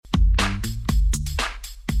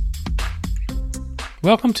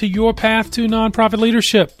Welcome to Your Path to Nonprofit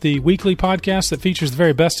Leadership, the weekly podcast that features the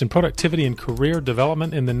very best in productivity and career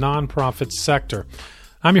development in the nonprofit sector.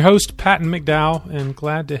 I'm your host, Patton McDowell, and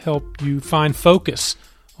glad to help you find focus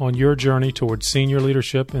on your journey towards senior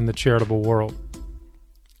leadership in the charitable world.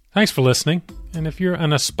 Thanks for listening, and if you're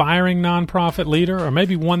an aspiring nonprofit leader, or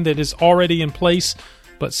maybe one that is already in place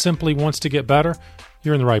but simply wants to get better,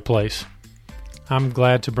 you're in the right place. I'm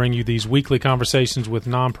glad to bring you these weekly conversations with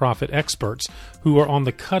nonprofit experts who are on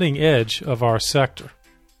the cutting edge of our sector.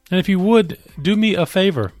 And if you would, do me a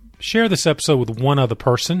favor, share this episode with one other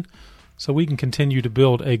person so we can continue to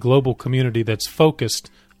build a global community that's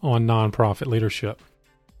focused on nonprofit leadership.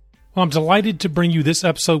 Well, I'm delighted to bring you this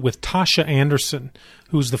episode with Tasha Anderson,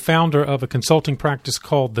 who's the founder of a consulting practice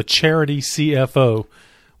called The Charity CFO,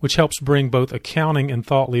 which helps bring both accounting and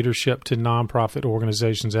thought leadership to nonprofit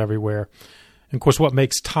organizations everywhere. And of course, what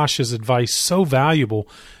makes Tasha's advice so valuable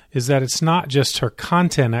is that it's not just her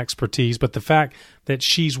content expertise, but the fact that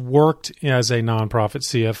she's worked as a nonprofit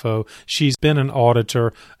CFO. She's been an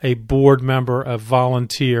auditor, a board member, a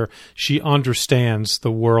volunteer. She understands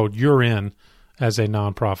the world you're in as a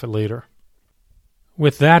nonprofit leader.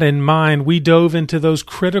 With that in mind, we dove into those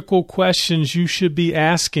critical questions you should be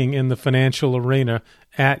asking in the financial arena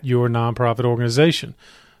at your nonprofit organization.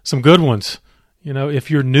 Some good ones. You know, if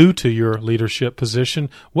you're new to your leadership position,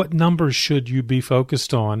 what numbers should you be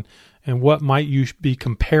focused on, and what might you be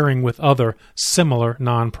comparing with other similar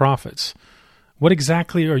nonprofits? What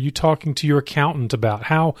exactly are you talking to your accountant about?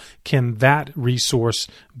 How can that resource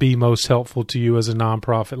be most helpful to you as a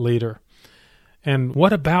nonprofit leader? And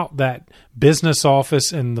what about that business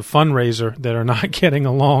office and the fundraiser that are not getting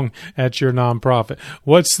along at your nonprofit?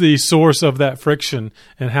 What's the source of that friction,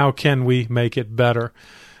 and how can we make it better?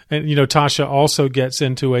 And, you know, Tasha also gets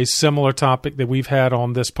into a similar topic that we've had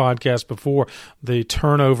on this podcast before, the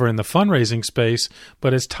turnover in the fundraising space.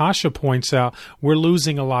 But as Tasha points out, we're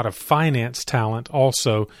losing a lot of finance talent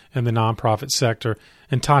also in the nonprofit sector.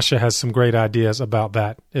 And Tasha has some great ideas about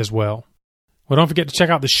that as well. Well, don't forget to check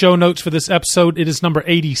out the show notes for this episode. It is number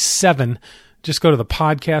 87. Just go to the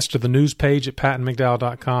podcast or the news page at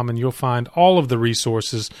pattonmcdowell.com, and you'll find all of the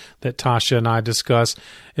resources that Tasha and I discuss,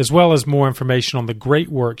 as well as more information on the great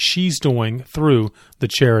work she's doing through the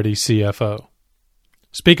Charity CFO.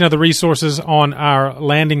 Speaking of the resources on our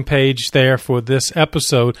landing page there for this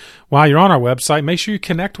episode, while you're on our website, make sure you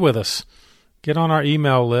connect with us. Get on our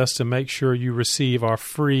email list and make sure you receive our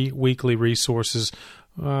free weekly resources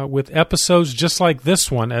with episodes just like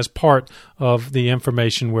this one as part of the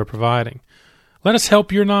information we're providing. Let us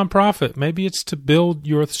help your nonprofit. Maybe it's to build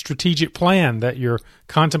your strategic plan that you're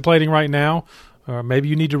contemplating right now. Or maybe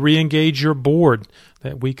you need to re-engage your board,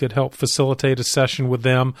 that we could help facilitate a session with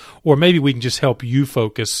them. Or maybe we can just help you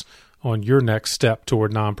focus on your next step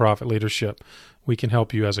toward nonprofit leadership. We can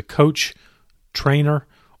help you as a coach, trainer,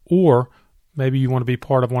 or maybe you want to be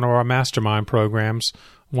part of one of our mastermind programs,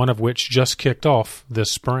 one of which just kicked off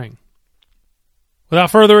this spring. Without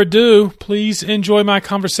further ado, please enjoy my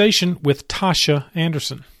conversation with Tasha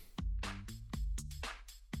Anderson.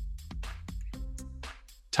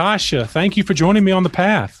 Tasha, thank you for joining me on the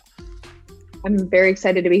path. I'm very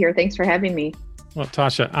excited to be here. Thanks for having me. Well,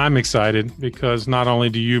 Tasha, I'm excited because not only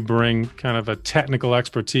do you bring kind of a technical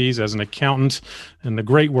expertise as an accountant and the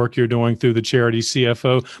great work you're doing through the Charity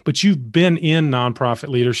CFO, but you've been in nonprofit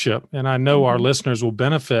leadership. And I know our listeners will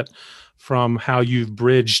benefit from how you've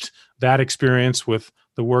bridged that experience with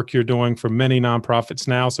the work you're doing for many nonprofits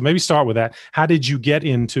now. So maybe start with that. How did you get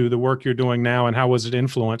into the work you're doing now, and how was it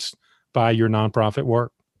influenced by your nonprofit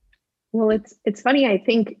work? Well, it's funny. I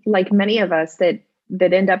think like many of us that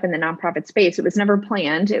end up in the nonprofit space, it was never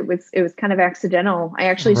planned. It was kind of accidental. I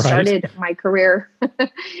actually started my career.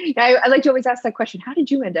 I like to always ask that question. How did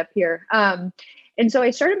you end up here? And so I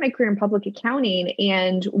started my career in public accounting.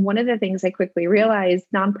 And one of the things I quickly realized,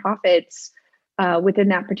 nonprofits within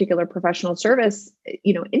that particular professional service,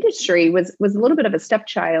 industry was a little bit of a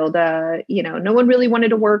stepchild. No one really wanted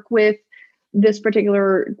to work with this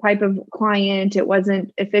particular type of client. It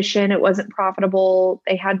wasn't efficient. It wasn't profitable.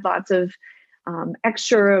 They had lots of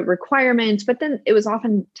extra requirements, but then it was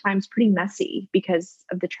oftentimes pretty messy because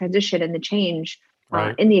of the transition and the change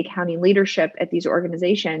in the accounting leadership at these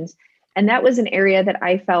organizations. And that was an area that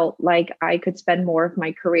I felt like I could spend more of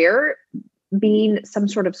my career being some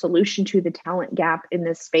sort of solution to the talent gap in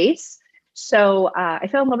this space. So I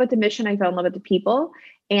fell in love with the mission. I fell in love with the people,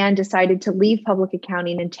 and decided to leave public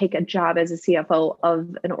accounting and take a job as a CFO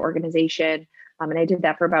of an organization. And I did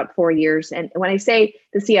that for about 4 years. And when I say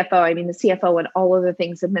the CFO, I mean the CFO and all of the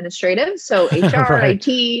things administrative. So HR,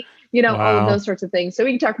 IT, all of Wow. those sorts of things. So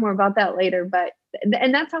we can talk more about that later, but,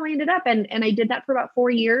 and that's how I ended up. And I did that for about 4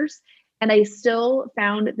 years. And I still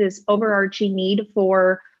found this overarching need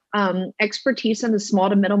for expertise in the small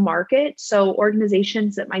to middle market. So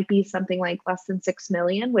organizations that might be something like less than 6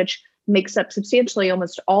 million, which makes up substantially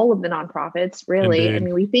almost all of the nonprofits, really. Indeed. I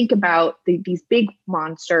mean, we think about these big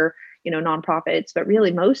monster, nonprofits, but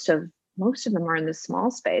really most of them are in this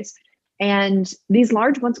small space. And these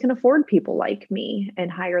large ones can afford people like me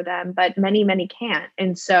and hire them, but many, many can't.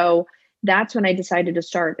 And so that's when I decided to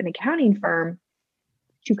start an accounting firm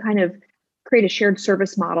to kind of create a shared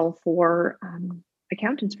service model for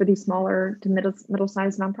accountants for these smaller to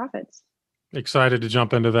middle-sized nonprofits. Excited to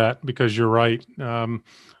jump into that because you're right.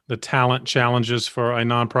 The talent challenges for a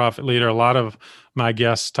nonprofit leader. A lot of my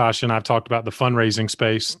guests, Tasha and I've talked about the fundraising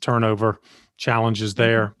space, turnover challenges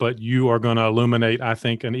there, but you are going to illuminate, I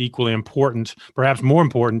think, an equally important, perhaps more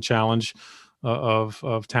important challenge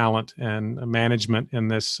of talent and management in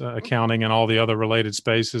this accounting and all the other related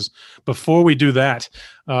spaces. Before we do that,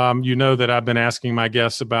 that I've been asking my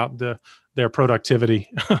guests about their productivity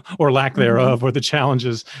or lack thereof, or the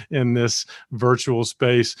challenges in this virtual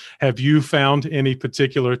space. Have you found any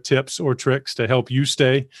particular tips or tricks to help you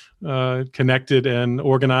stay connected and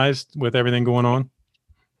organized with everything going on?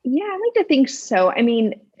 Yeah, I like to think so. I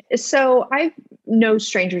mean, so I'm no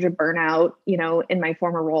stranger to burnout, in my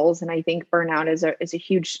former roles. And I think burnout is a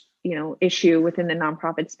huge, issue within the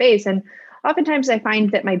nonprofit space. And oftentimes I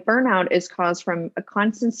find that my burnout is caused from a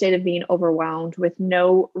constant state of being overwhelmed with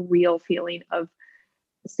no real feeling of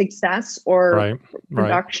success or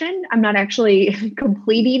production. Right. I'm not actually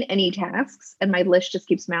completing any tasks, and my list just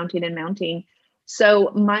keeps mounting and mounting.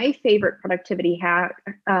 So my favorite productivity hack,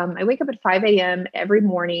 I wake up at 5 a.m. every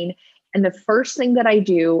morning. And the first thing that I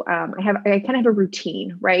do, I kind of have a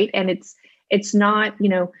routine, right? And it's not,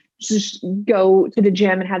 just go to the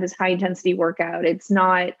gym and have this high intensity workout. It's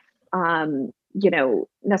not,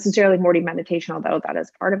 necessarily morning meditation, although that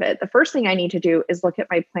is part of it. The first thing I need to do is look at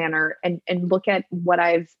my planner and look at what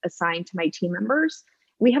I've assigned to my team members.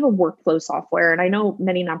 We have a workflow software, and I know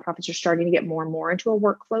many nonprofits are starting to get more and more into a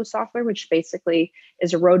workflow software, which basically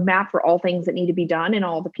is a roadmap for all things that need to be done and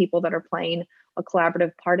all the people that are playing a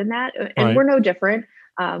collaborative part in that. And we're no different.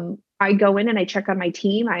 I go in and I check on my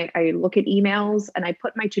team. I look at emails and I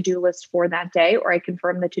put my to-do list for that day, or I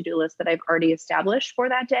confirm the to-do list that I've already established for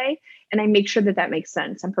that day. And I make sure that makes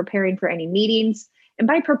sense. I'm preparing for any meetings. And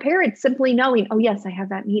by prepare, it's simply knowing, oh, yes, I have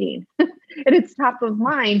that meeting. And it's top of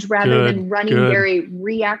mind rather than running very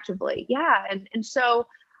reactively. Yeah. And so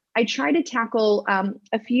I try to tackle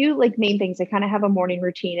a few main things. I kind of have a morning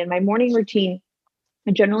routine, and my morning routine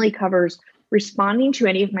generally covers responding to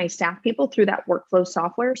any of my staff people through that workflow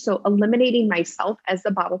software. So eliminating myself as the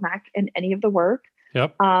bottleneck in any of the work.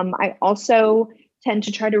 Yep. I also tend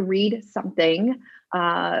to try to read something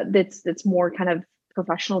that's more kind of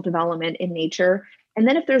professional development in nature. And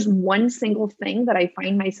then if there's one single thing that I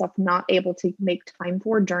find myself not able to make time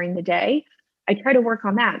for during the day, I try to work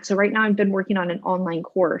on that. So right now I've been working on an online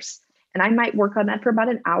course, and I might work on that for about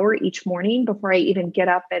an hour each morning before I even get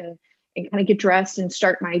up and kind of get dressed and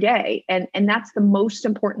start my day. And that's the most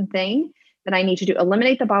important thing that I need to do.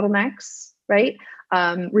 Eliminate the bottlenecks, right?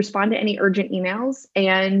 Respond to any urgent emails,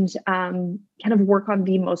 and kind of work on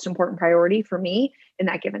the most important priority for me in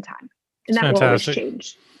that given time. And that will always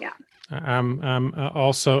change. Yeah. I'm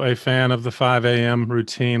also a fan of the 5 a.m.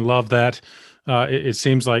 routine. Love that. It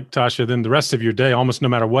seems like, Tasha, then the rest of your day, almost no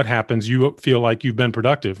matter what happens, you feel like you've been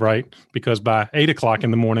productive, right? Because by 8 o'clock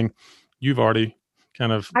in the morning, you've already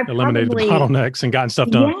kind of eliminated the bottlenecks and gotten stuff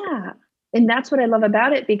done. Yeah. And that's what I love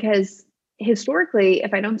about it, because historically,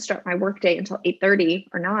 if I don't start my workday until 8:30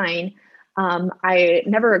 or 9, I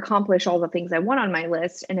never accomplish all the things I want on my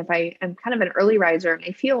list. And if I am kind of an early riser and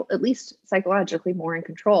I feel at least psychologically more in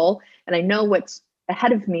control, and I know what's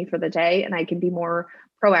ahead of me for the day, and I can be more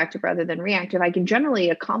proactive rather than reactive, I can generally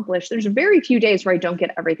accomplish. There's very few days where I don't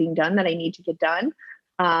get everything done that I need to get done.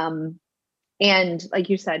 And like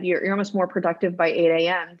you said, you're almost more productive by 8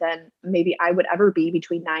 a.m. than maybe I would ever be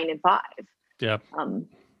between 9 and 5. Yeah.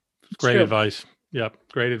 Great advice. Yeah,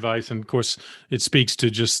 great advice. And of course, it speaks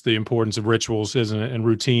to just the importance of rituals, isn't it? And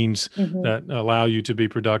routines that allow you to be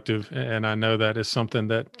productive. And I know that is something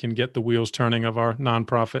that can get the wheels turning of our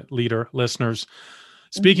nonprofit leader listeners.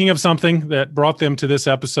 Speaking of something that brought them to this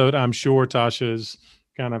episode, I'm sure, Tasha, is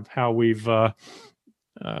kind of how we've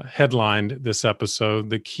headlined this episode,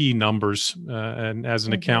 the key numbers. And as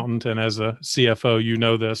an accountant and as a CFO, you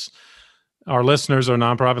know this. Our listeners are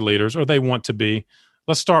nonprofit leaders, or they want to be.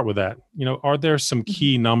 Let's start with that. Are there some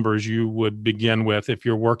key numbers you would begin with if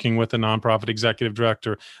you're working with a nonprofit executive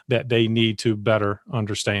director that they need to better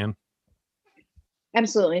understand?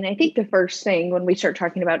 Absolutely. And I think the first thing when we start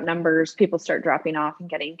talking about numbers, people start dropping off and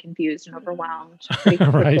getting confused and overwhelmed pretty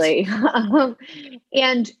Right. quickly.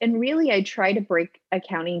 And really I try to break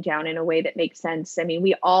accounting down in a way that makes sense. I mean,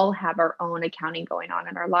 we all have our own accounting going on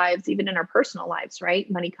in our lives, even in our personal lives, right?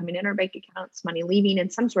 Money coming in our bank accounts, money leaving,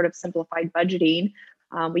 and some sort of simplified budgeting.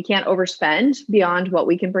 We can't overspend beyond what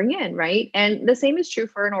we can bring in, right? And the same is true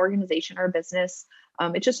for an organization or a business.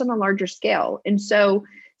 It's just on a larger scale. And so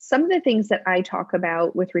some of the things that I talk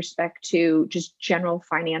about with respect to just general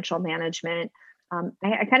financial management,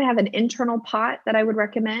 I kind of have an internal pot that I would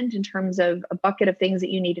recommend in terms of a bucket of things that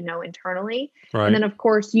you need to know internally. And Right. then, of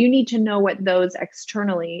course, you need to know what those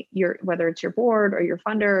externally, whether it's your board or your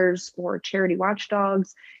funders or charity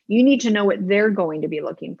watchdogs, you need to know what they're going to be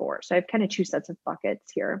looking for. So I have kind of two sets of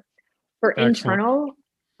buckets here. For Excellent. internal,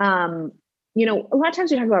 um, a lot of times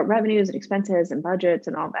we talk about revenues and expenses and budgets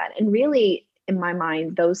and all that. And really, in my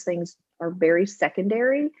mind, those things are very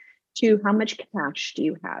secondary to how much cash do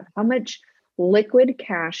you have? How much liquid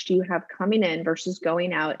cash do you have coming in versus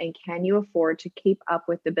going out? And can you afford to keep up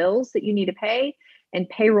with the bills that you need to pay and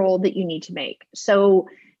payroll that you need to make? So,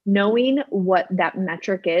 knowing what that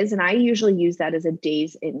metric is, and I usually use that as a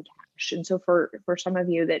days in cash. And so, for some of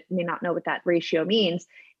you that may not know what that ratio means,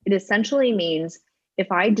 it essentially means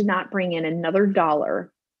if I did not bring in another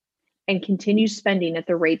dollar and continue spending at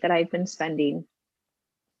the rate that I've been spending,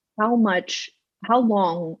 how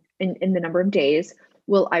long in the number of days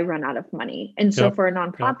will I run out of money? And so Yep. for a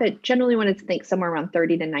Yep. nonprofit, generally want to think somewhere around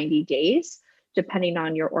 30 to 90 days, depending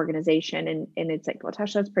on your organization. And it's like, well,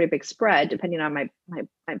 Tasha, that's a pretty big spread depending on my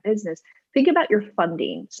business. Think about your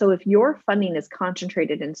funding. So if your funding is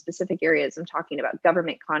concentrated in specific areas, I'm talking about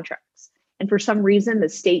government contracts, and for some reason the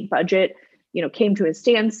state budget came to a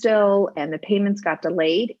standstill and the payments got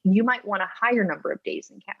delayed, you might want a higher number of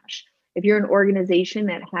days in cash. If you're an organization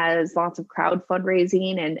that has lots of crowd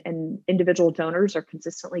fundraising and individual donors are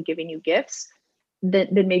consistently giving you gifts, then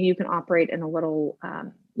maybe you can operate in a little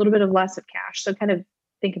bit of less of cash. So kind of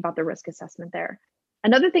think about the risk assessment there.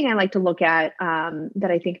 Another thing I like to look at,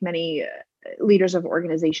 that I think many leaders of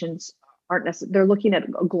organizations aren't necessarily, they're looking at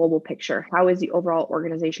a global picture. How is the overall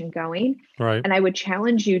organization going? Right. And I would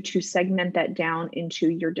challenge you to segment that down into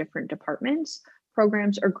your different departments,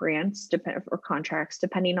 programs, or grants, or contracts,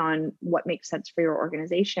 depending on what makes sense for your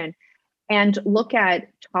organization. And look at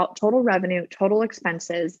total revenue, total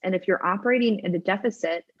expenses. And if you're operating in a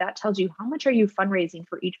deficit, that tells you how much are you fundraising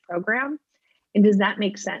for each program? And does that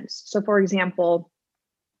make sense? So for example,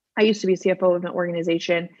 I used to be CFO of an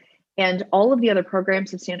organization and all of the other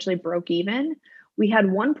programs substantially broke even. We had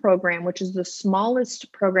one program, which is the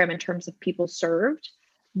smallest program in terms of people served,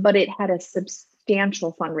 but it had a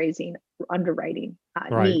substantial fundraising underwriting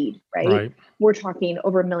Right. need, right? Right. We're talking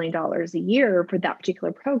over $1 million a year for that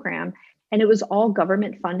particular program. And it was all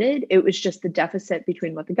government funded. It was just the deficit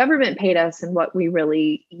between what the government paid us and what we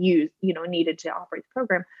really needed to operate the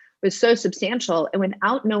program was so substantial. And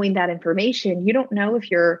without knowing that information, you don't know if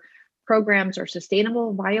your programs are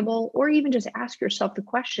sustainable, viable, or even just ask yourself the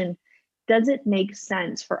question, does it make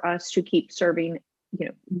sense for us to keep serving,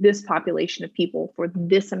 this population of people for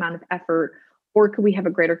this amount of effort? Or could we have a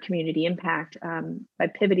greater community impact by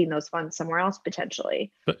pivoting those funds somewhere else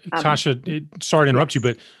potentially? But Tasha, sorry to interrupt you,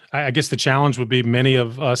 Yes. but I guess the challenge would be many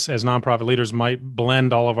of us as nonprofit leaders might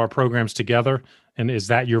blend all of our programs together. And is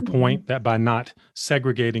that your Mhm. point, that by not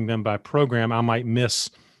segregating them by program, I might miss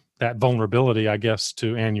that vulnerability, I guess,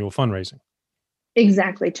 to annual fundraising?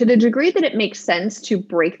 Exactly. To the degree that it makes sense to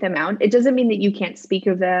break them out, it doesn't mean that you can't speak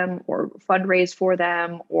of them or fundraise for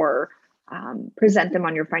them or present them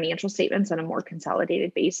on your financial statements on a more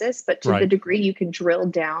consolidated basis. But to the Right. degree you can drill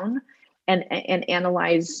down and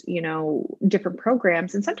analyze, different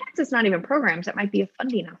programs, and sometimes it's not even programs, it might be a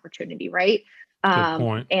funding opportunity, right? Good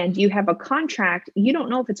point. And you have a contract, you don't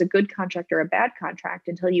know if it's a good contract or a bad contract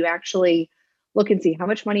until you actually look and see how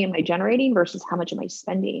much money am I generating versus how much am I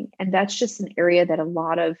spending. And that's just an area that a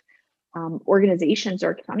lot of organizations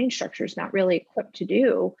or accounting structures not really equipped to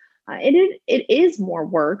do. It is more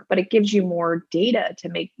work, but it gives you more data to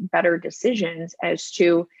make better decisions as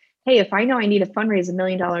to, hey, if I know I need to fundraise $1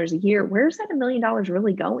 million a year, where's that $1 million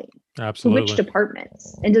really going? To which Absolutely.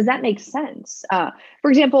 departments? And does that make sense? For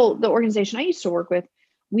example, the organization I used to work with,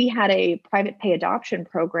 we had a private pay adoption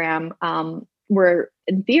program where,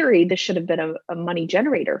 in theory, this should have been a money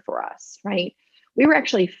generator for us, right? We were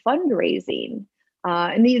actually fundraising.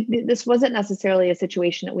 This wasn't necessarily a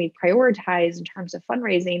situation that we prioritized in terms of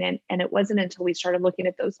fundraising. And it wasn't until we started looking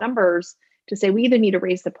at those numbers to say we either need to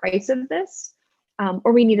raise the price of this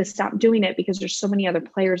or we need to stop doing it because there's so many other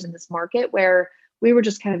players in this market where we were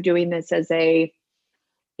just kind of doing this as a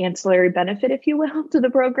ancillary benefit, if you will, to the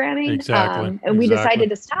programming. Exactly. And we decided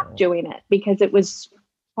to stop doing it because it was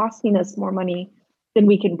costing us more money than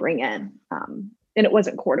we can bring in. And it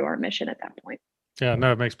wasn't core to our mission at that point. Yeah,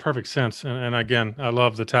 no, it makes perfect sense. And again, I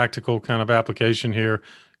love the tactical kind of application here.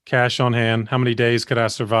 Cash on hand. How many days could I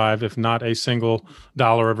survive if not a single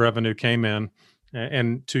dollar of revenue came in?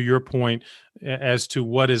 And to your point, as to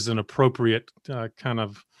what is an appropriate kind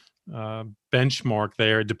of benchmark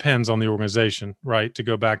there, it depends on the organization, right? To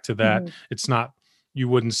go back to that, it's not, you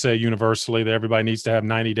wouldn't say universally that everybody needs to have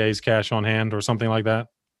 90 days cash on hand or something like that.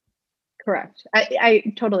 Correct.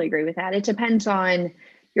 I totally agree with that. It depends on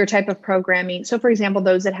your type of programming. So for example,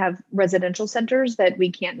 those that have residential centers that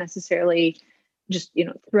we can't necessarily just,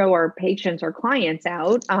 throw our patients or clients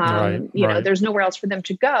out, there's nowhere else for them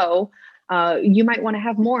to go. You might want to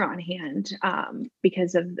have more on hand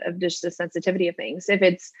because of just the sensitivity of things. If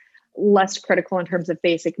it's less critical in terms of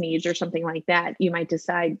basic needs or something like that, you might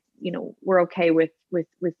decide, we're okay with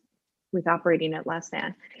operating at less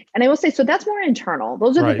than. And I will say, so that's more internal.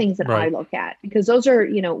 Those are the things that I look at, because those are,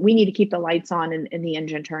 we need to keep the lights on and the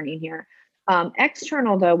engine turning here.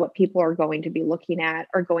 External, though, what people are going to be looking at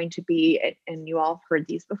are going to be, and you all have heard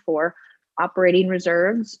these before, operating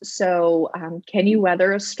reserves. So can you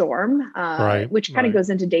weather a storm, which kind of goes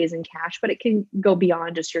into days in cash, but it can go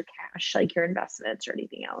beyond just your cash, like your investments or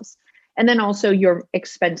anything else. And then also your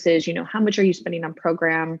expenses, how much are you spending on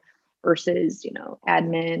program versus,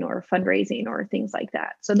 admin or fundraising or things like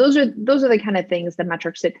that. So those are the kind of things, the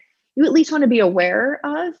metrics that you at least want to be aware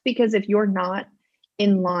of, because if you're not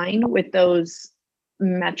in line with those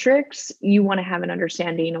metrics, you want to have an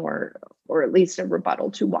understanding or at least a rebuttal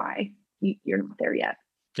to why you're not there yet.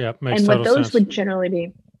 Yeah, makes and what those sense. would generally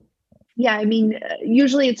be. Yeah, I mean,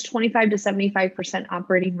 usually it's 25 to 75%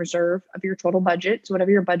 operating reserve of your total budget. So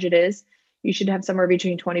whatever your budget is, you should have somewhere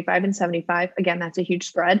between 25 and 75. Again, that's a huge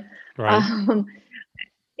spread. Right.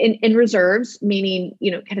 In reserves, meaning,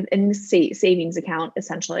 kind of in the savings account,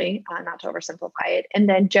 essentially, not to oversimplify it. And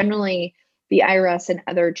then generally the IRS and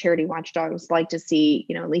other charity watchdogs like to see,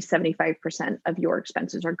 at least 75% of your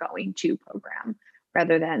expenses are going to program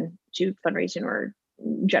rather than to fundraising or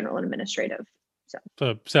general and administrative.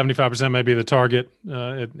 So 75% may be the target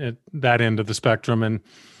at that end of the spectrum. And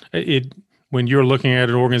when you're looking at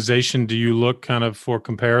an organization, do you look kind of for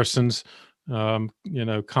comparisons,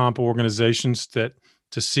 comp organizations to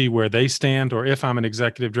see where they stand? Or if I'm an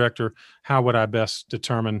executive director, how would I best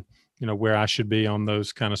determine, where I should be on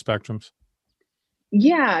those kind of spectrums?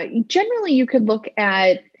 Yeah, generally you could look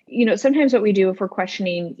at, sometimes what we do if we're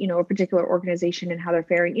questioning, a particular organization and how they're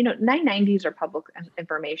faring, 990s are public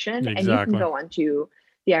information. Exactly. And you can go onto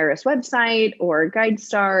the IRS website or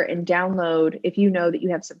GuideStar and download. If you know that you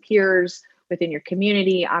have some peers within your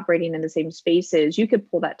community operating in the same spaces, you could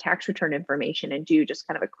pull that tax return information and do just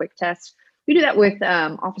kind of a quick test. We do that with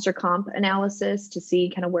officer comp analysis to see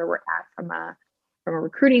kind of where we're at from a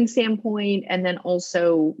recruiting standpoint, and then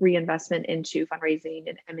also reinvestment into fundraising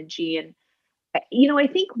and M&G. And, I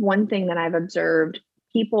think one thing that I've observed,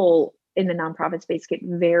 people in the nonprofit space get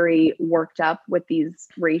very worked up with these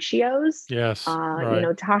ratios. Yes.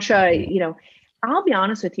 Tasha, I'll be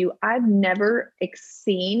honest with you, I've never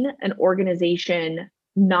seen an organization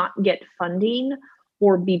not get funding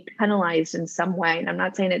or be penalized in some way. And I'm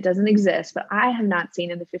not saying it doesn't exist, but I have not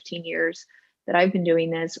seen in the 15 years that I've been doing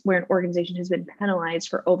this where an organization has been penalized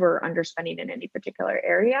for over or underspending in any particular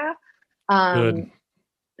area. Good.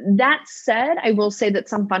 That said, I will say that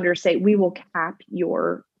some funders say we will cap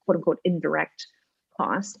your quote unquote indirect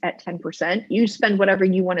cost at 10%. You spend whatever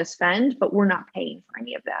you want to spend, but we're not paying for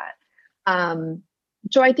any of that.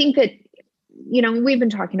 So I think that, we've been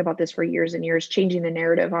talking about this for years and years, changing the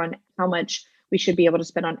narrative on how much we should be able to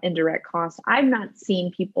spend on indirect costs. I've not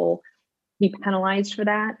seen people be penalized for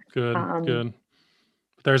that. Good.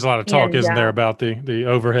 There's a lot of talk, isn't there, about the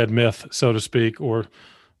overhead myth, so to speak, or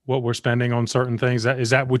what we're spending on certain things. Is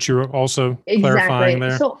that what you're also clarifying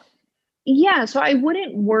there? So I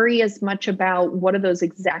wouldn't worry as much about what are those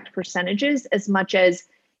exact percentages as much as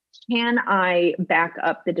can I back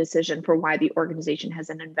up the decision for why the organization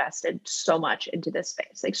hasn't invested so much into this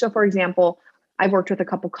space? Like, so for example, I've worked with a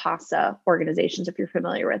couple CASA organizations, if you're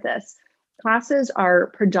familiar with this. CASAs are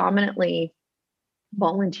predominantly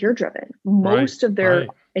volunteer driven. Most of their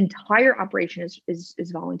entire operation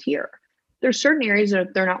is volunteer. There's certain areas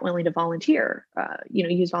that they're not willing to volunteer,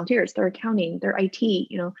 use volunteers, their accounting, their IT,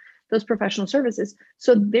 those professional services.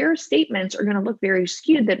 So their statements are going to look very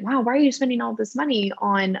skewed that, wow, why are you spending all this money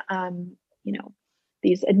on,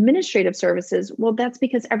 these administrative services? Well, that's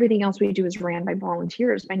because everything else we do is ran by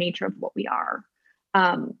volunteers by nature of what we are.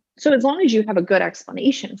 So as long as you have a good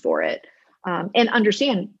explanation for it, and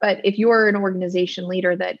understand. But if you're an organization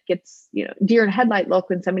leader that gets, deer in headlight look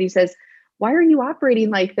when somebody says, why are you operating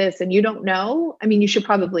like this? And you don't know, I mean, you should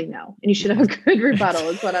probably know, and you should have a good rebuttal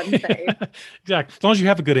is what I'm saying. Exactly. As long as you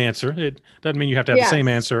have a good answer, it doesn't mean you have to have the same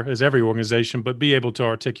answer as every organization, but be able to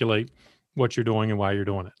articulate what you're doing and why you're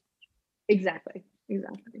doing it. Exactly.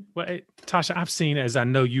 Well, Tasha, I've seen, as I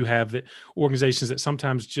know you have, that organizations that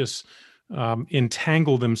sometimes just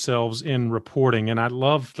entangle themselves in reporting. And I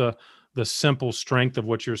love the simple strength of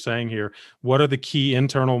what you're saying here. What are the key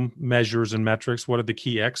internal measures and metrics? What are the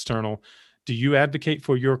key external? Do you advocate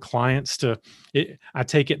for your clients I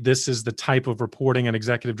take it this is the type of reporting an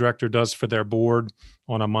executive director does for their board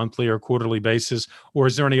on a monthly or quarterly basis? Or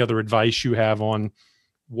is there any other advice you have on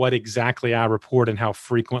what exactly I report and how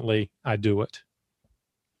frequently I do it?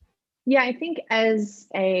 Yeah, I think I'm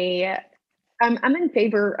in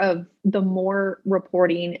favor of the more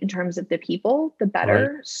reporting in terms of the people, the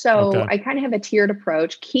better. Right. So I kind of have a tiered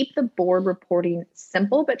approach. Keep the board reporting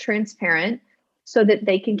simple but transparent so that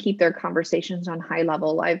they can keep their conversations on high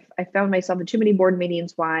level. I found myself in too many board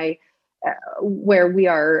meetings where we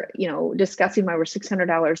are, discussing why we're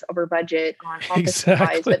 $600 over budget on office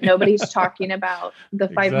supplies, but nobody's talking about the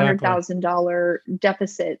 $500,000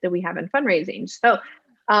 deficit that we have in fundraising. So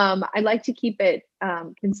I like to keep it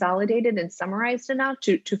consolidated and summarized enough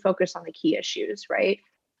to focus on the key issues, right?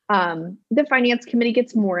 The finance committee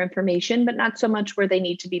gets more information, but not so much where they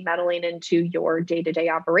need to be meddling into your day-to-day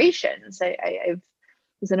operations. I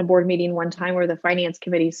was in a board meeting one time where the finance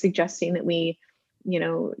committee is suggesting that we,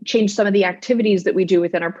 change some of the activities that we do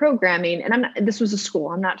within our programming. And this was a school.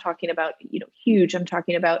 I'm not talking about, huge. I'm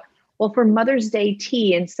talking about, well, for Mother's Day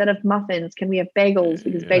tea, instead of muffins, can we have bagels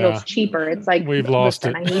because bagels cheaper? It's like, we've lost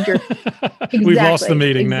it. I need your, We've lost the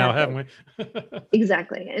meeting now, haven't we?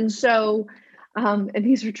 Exactly. And so, and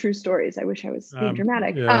these are true stories. I wish I was being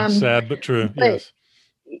dramatic. Sad, but true. Yes.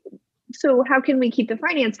 So how can we keep the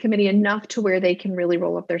finance committee enough to where they can really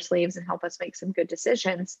roll up their sleeves and help us make some good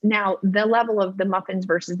decisions? Now, the level of the muffins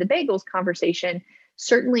versus the bagels conversation,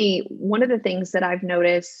 certainly one of the things that I've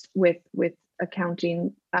noticed with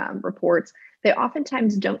accounting reports, they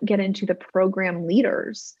oftentimes don't get into the program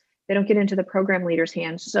leaders. They don't get into the program leaders'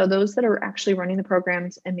 hands. So those that are actually running the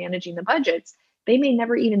programs and managing the budgets, they may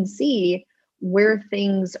never even see where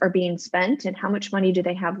things are being spent and how much money do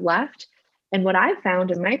they have left. And what I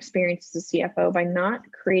found in my experience as a CFO, by not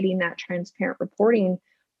creating that transparent reporting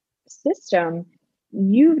system,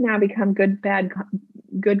 you've now become good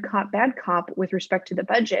cop, bad cop with respect to the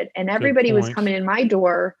budget. And everybody was coming in my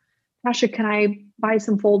door, Tasha, can I buy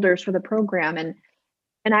some folders for the program? And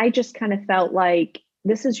I just kind of felt like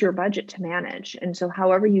this is your budget to manage. And so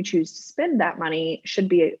however you choose to spend that money should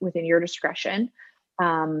be within your discretion.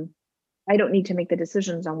 I don't need to make the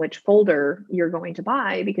decisions on which folder you're going to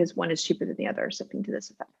buy because one is cheaper than the other, something to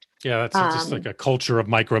this effect. Yeah, that's just like a culture of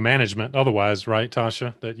micromanagement otherwise, right,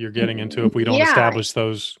 Tasha, that you're getting into if we don't establish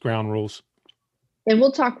those ground rules. And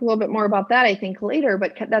we'll talk a little bit more about that, I think, later,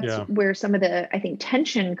 but that's where some of the, I think,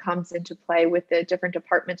 tension comes into play with the different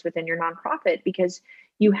departments within your nonprofit, because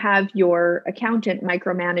you have your accountant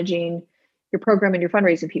micromanaging your program and your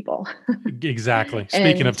fundraising people. Exactly.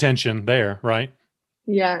 Speaking of tension there, right?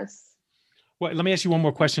 Yes. Well, let me ask you one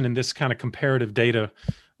more question in this kind of comparative data.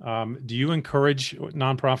 Do you encourage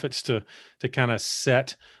nonprofits to kind of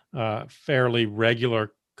set fairly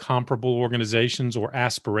regular comparable organizations or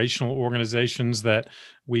aspirational organizations that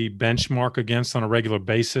we benchmark against on a regular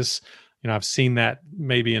basis? I've seen that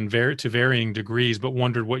maybe to varying degrees, but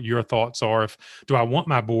wondered what your thoughts are. Do I want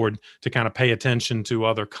my board to kind of pay attention to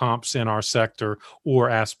other comps in our sector or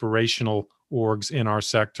aspirational orgs in our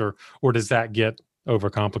sector, or does that get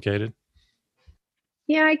overcomplicated?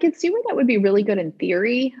 Yeah, I could see where that would be really good in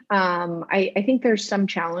theory. I think there's some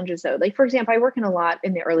challenges though. Like, for example, I work in a lot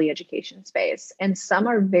in the early education space, and some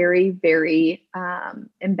are very, very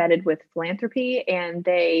embedded with philanthropy, and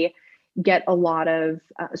they get a lot of,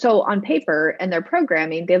 so on paper and their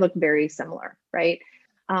programming, they look very similar, right?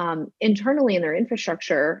 Internally in their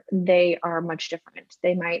infrastructure, they are much different.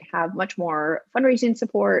 They might have much more fundraising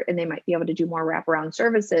support, and they might be able to do more wraparound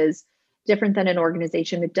services, different than an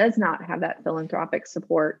organization that does not have that philanthropic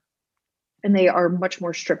support. And they are much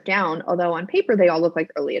more stripped down, although on paper, they all look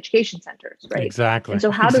like early education centers, right? Exactly. And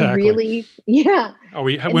so how to really,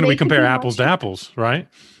 when we compare apples to apples, right?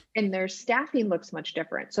 And their staffing looks much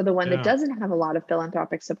different. So the one that doesn't have a lot of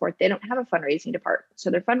philanthropic support, they don't have a fundraising department.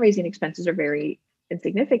 So their fundraising expenses are very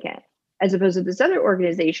insignificant. As opposed to this other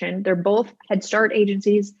organization, they're both Head Start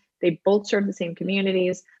agencies. They both serve the same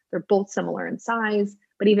communities. They're both similar in size,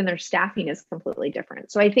 but even their staffing is completely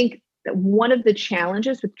different. So I think that one of the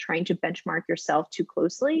challenges with trying to benchmark yourself too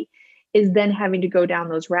closely is then having to go down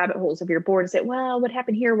those rabbit holes of your board and say, well, what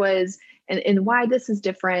happened here was, and why this is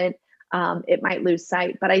different. It might lose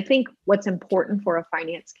sight. But I think what's important for a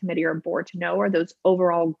finance committee or a board to know are those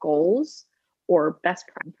overall goals or best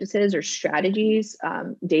practices or strategies,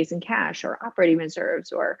 days in cash or operating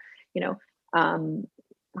reserves, or,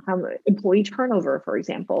 employee turnover, for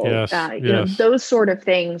example, those sort of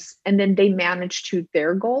things. And then they manage to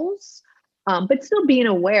their goals, but still being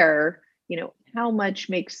aware, how much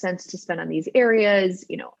makes sense to spend on these areas,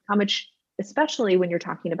 how much, especially when you're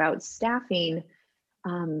talking about staffing,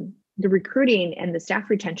 the recruiting and the staff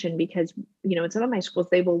retention, because, in some of my schools,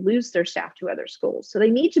 they will lose their staff to other schools. So they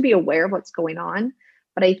need to be aware of what's going on.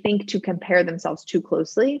 But I think to compare themselves too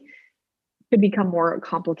closely could become more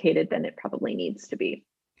complicated than it probably needs to be.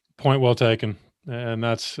 Point well taken. And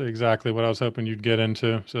that's exactly what I was hoping you'd get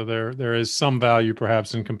into. So there is some value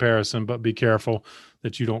perhaps in comparison, but be careful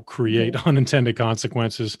that you don't create unintended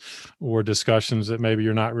consequences or discussions that maybe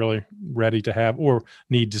you're not really ready to have or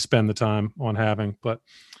need to spend the time on having. But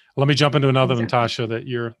let me jump into another one, Tasha, that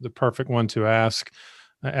you're the perfect one to ask.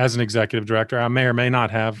 As an executive director, I may or may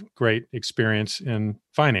not have great experience in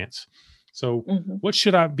finance. So what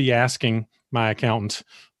should I be asking my accountant?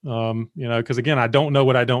 Because again, I don't know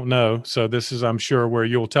what I don't know. So this is, I'm sure, where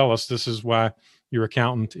you'll tell us this is why your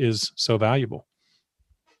accountant is so valuable.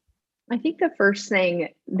 I think the first thing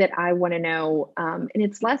that I want to know, and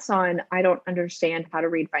it's less on, I don't understand how to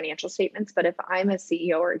read financial statements, but if I'm a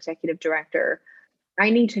CEO or executive director, I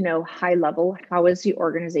need to know high level, how is the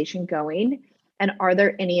organization going? And are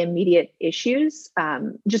there any immediate issues?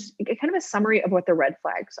 Just kind of a summary of what the red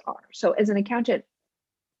flags are. So as an accountant,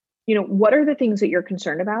 what are the things that you're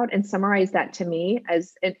concerned about, and summarize that to me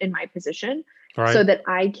as in my position, right, so that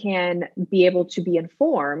I can be able to be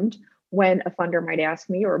informed when a funder might ask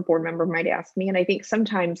me or a board member might ask me. And I think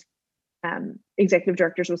sometimes executive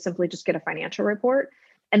directors will simply just get a financial report,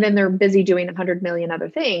 and then they're busy doing 100 million other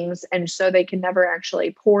things. And so they can never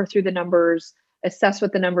actually pour through the numbers, assess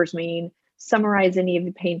what the numbers mean, summarize any of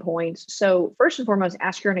the pain points. So first and foremost,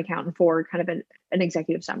 ask your accountant for kind of an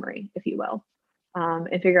executive summary, if you will,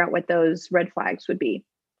 and figure out what those red flags would be.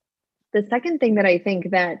 The second thing that I think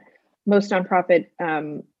that most nonprofits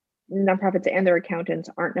and their accountants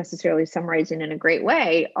aren't necessarily summarizing in a great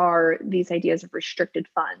way are these ideas of restricted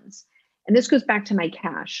funds. And this goes back to my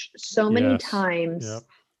cash. So many times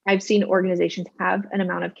I've seen organizations have an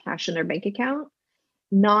amount of cash in their bank account,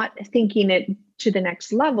 not thinking it to the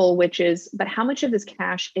next level, which is, but how much of this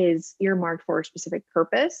cash is earmarked for a specific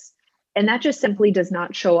purpose? And that just simply does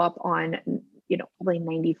not show up on, probably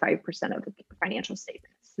 95% of the financial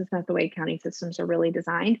statements. It's not the way accounting systems are really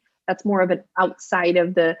designed. That's more of an outside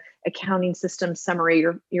of the accounting system summary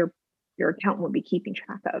your accountant would be keeping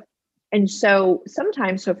track of. And so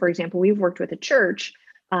sometimes, for example, we've worked with a church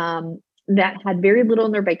that had very little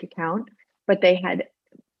in their bank account, but they had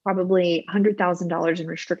probably $100,000 in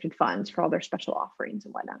restricted funds for all their special offerings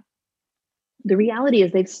and whatnot. The reality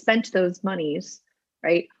is they've spent those monies,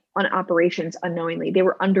 right, on operations unknowingly. They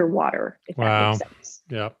were underwater, if that makes sense.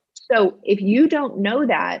 Yeah. So if you don't know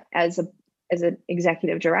that as an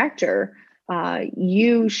executive director,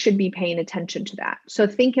 you should be paying attention to that. So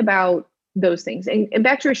think about those things. And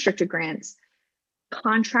back to restricted grants,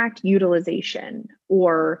 contract utilization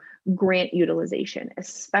or grant utilization,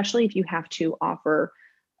 especially if you have to offer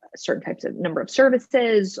certain types of number of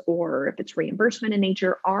services, or if it's reimbursement in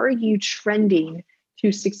nature, are you trending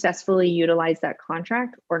to successfully utilize that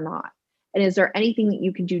contract or not? And is there anything that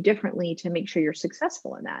you can do differently to make sure you're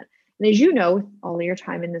successful in that? And as you know, all of your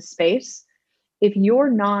time in this space, if you're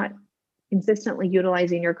not consistently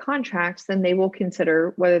utilizing your contracts, then they will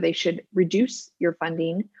consider whether they should reduce your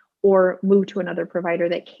funding or move to another provider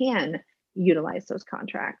that can utilize those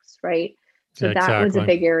contracts, right? So that was a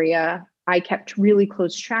big area I kept really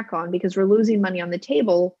close track on, because we're losing money on the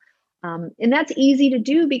table. And that's easy to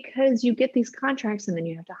do because you get these contracts and then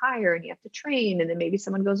you have to hire and you have to train, and then maybe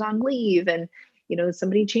someone goes on leave and,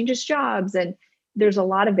 somebody changes jobs, and there's a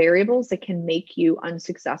lot of variables that can make you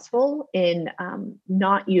unsuccessful in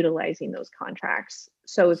not utilizing those contracts.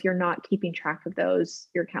 So if you're not keeping track of those,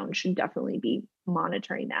 your accountant should definitely be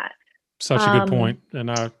monitoring that. Such a good point. And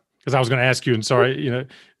because I was going to ask you, and sorry,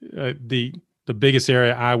 the biggest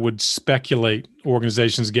area I would speculate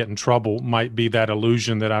organizations get in trouble might be that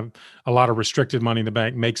illusion that a lot of restricted money in the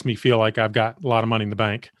bank makes me feel like I've got a lot of money in the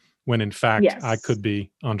bank, when in fact I could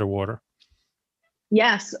be underwater.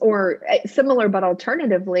 Yes, or similar, but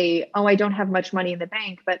alternatively, I don't have much money in the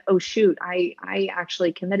bank, but oh shoot, I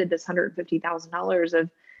actually committed this $150,000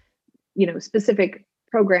 of, specific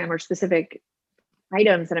program or specific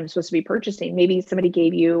items that I'm supposed to be purchasing. Maybe somebody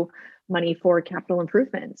gave you money for capital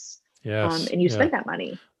improvements. Yes. and you Yeah. spent that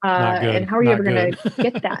money. Not And good. how are you Not ever going good. to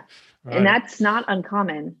get that? And Right. that's not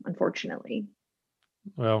uncommon, unfortunately.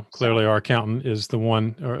 Well, clearly So, our accountant is the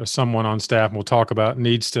one or someone on staff we'll talk about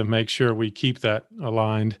needs to make sure we keep that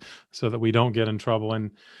aligned so that we don't get in trouble.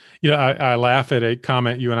 And, I laugh at a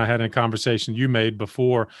comment you and I had in a conversation you made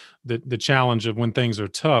before, the challenge of when things are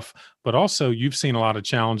tough, but also you've seen a lot of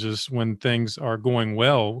challenges when things are going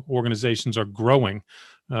well, organizations are growing.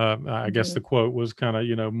 I guess the mhm, quote was kind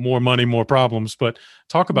of, more money, more problems, but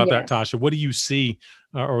talk about that, yes, Tasha. What do you see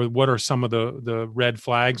or what are some of the red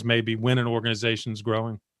flags maybe when an organization's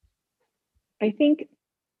growing? I think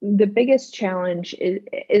the biggest challenge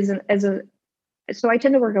is as a so I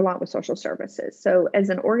tend to work a lot with social services. So as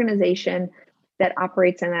an organization that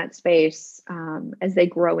operates in that space, as they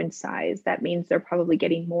grow in size, that means they're probably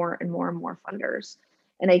getting more and more and more funders.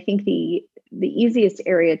 And I think the easiest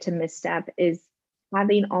area to misstep is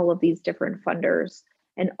having all of these different funders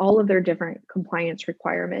and all of their different compliance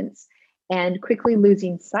requirements, and quickly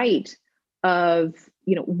losing sight of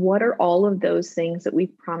what are all of those things that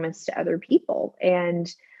we've promised to other people.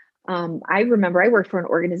 And I remember I worked for an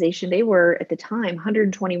organization. They were at the time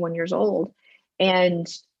 121 years old. And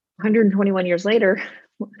 121 years later,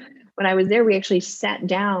 when I was there, we actually sat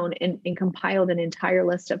down and compiled an entire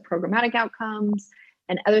list of programmatic outcomes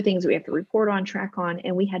and other things we have to report on, track on.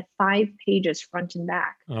 And we had 5 pages front and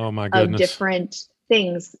back Oh my of goodness. different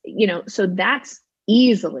things, so that's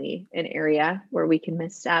easily an area where we can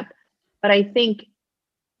misstep. But I think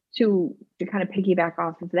to kind of piggyback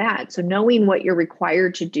off of that. So knowing what you're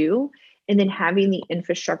required to do and then having the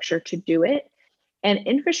infrastructure to do it. And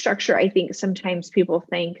infrastructure, I think sometimes people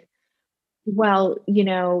think, well,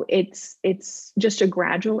 it's just a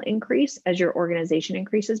gradual increase as your organization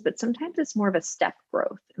increases, but sometimes it's more of a step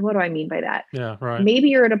growth. And what do I mean by that? Yeah, right. Maybe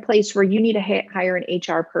you're at a place where you need to hire an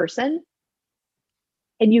HR person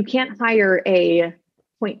and you can't hire a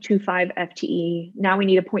 0.25 FTE. Now we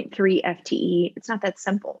need a 0.3 FTE. It's not that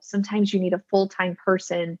simple. Sometimes you need a full-time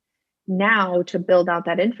person now to build out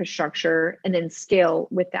that infrastructure and then scale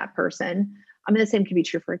with that person. I mean, the same can be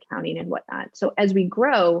true for accounting and whatnot. So as we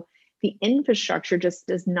grow, the infrastructure just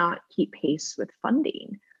does not keep pace with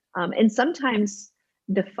funding. And sometimes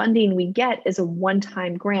the funding we get is a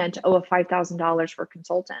one-time grant, a $5,000 for a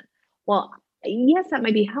consultant. Well, yes, that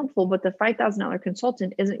might be helpful, but the $5,000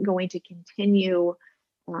 consultant isn't going to continue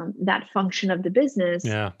that function of the business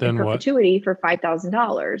Yeah. in Then what? perpetuity for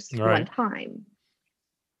 $5,000 one Right. time.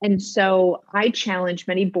 And so I challenge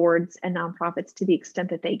many boards and nonprofits to the extent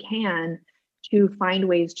that they can to find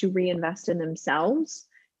ways to reinvest in themselves,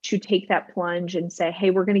 to take that plunge and say,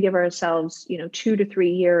 hey, we're going to give ourselves, 2 to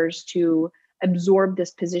 3 years to absorb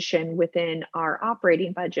this position within our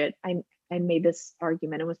operating budget. I made this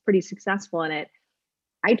argument and was pretty successful in it.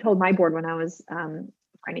 I told my board when I was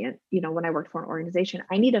finance, when I worked for an organization,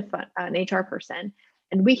 I need an HR person,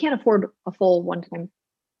 and we can't afford a full one-time,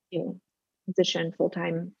 you know, position,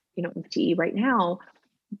 full-time, FTE right now,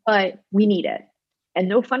 but we need it. And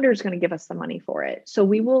no funder is going to give us the money for it. So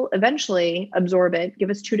we will eventually absorb it, give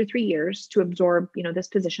us 2 to 3 years to absorb, this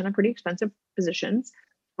position, a pretty expensive positions.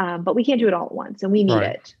 But we can't do it all at once and we need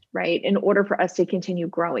Right. it, right? In order for us to continue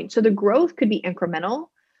growing. So the growth could be incremental,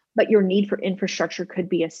 but your need for infrastructure could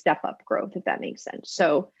be a step up growth, if that makes sense.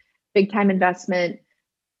 So big time investment,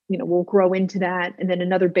 we'll grow into that, and then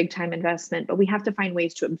another big time investment, but we have to find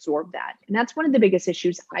ways to absorb that. And that's one of the biggest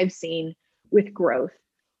issues I've seen with growth.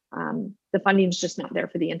 The funding is just not there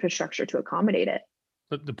for the infrastructure to accommodate it.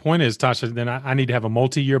 But the point is, Tasha, then I need to have a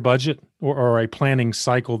multi-year budget or a planning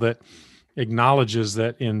cycle that acknowledges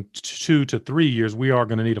that in 2 to 3 years, we are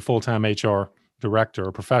going to need a full-time HR director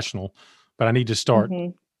or professional, but I need to start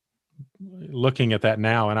Mhm. looking at that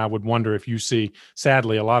now. And I would wonder if you see,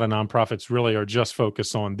 sadly, a lot of nonprofits really are just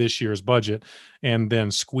focused on this year's budget and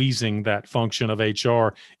then squeezing that function of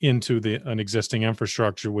HR into an existing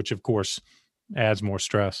infrastructure, which of course adds more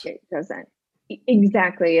stress. It doesn't.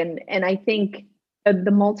 Exactly. And I think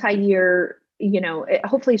the multi-year,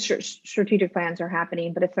 hopefully strategic plans are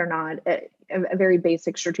happening, but if they're not, a very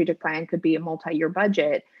basic strategic plan could be a multi-year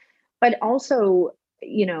budget. But also,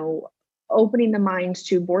 you know, opening the minds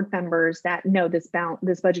to board members that no, this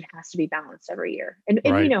budget has to be balanced every year. And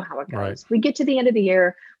we Right. know how it Right. goes. We get to the end of the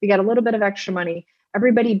year, we got a little bit of extra money.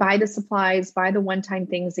 Everybody buy the supplies, buy the one-time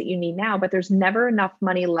things that you need now, but there's never enough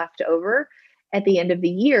money left over at the end of the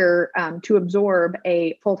year to absorb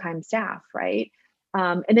a full-time staff, right?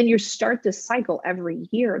 And then you start this cycle every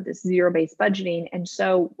year, this zero-based budgeting. And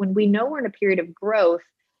so when we know we're in a period of growth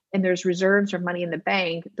and there's reserves or money in the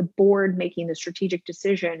bank, the board making the strategic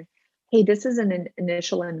decision, hey, this is an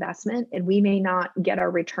initial investment and we may not get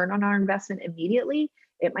our return on our investment immediately.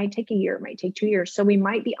 It might take a year, it might take 2 years. So we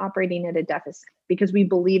might be operating at a deficit because we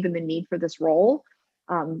believe in the need for this role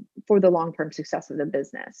for the long-term success of the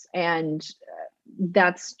business. And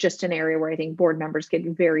that's just an area where I think board members get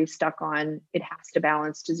very stuck on, it has to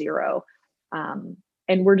balance to zero.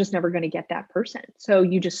 And we're just never going to get that person. So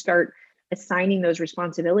you just start assigning those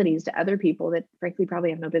responsibilities to other people that frankly probably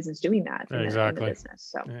have no business doing that in the business.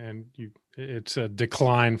 So, and it's a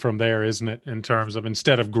decline from there, isn't it? In terms of,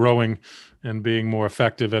 instead of growing and being more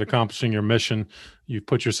effective at accomplishing your mission, you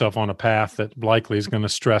put yourself on a path that likely is going to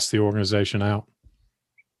stress the organization out.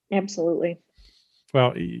 Absolutely.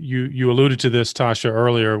 Well, you alluded to this, Tasha,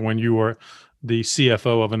 earlier. When you were the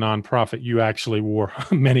CFO of a nonprofit, you actually wore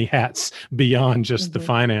many hats beyond just the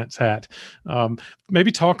finance hat.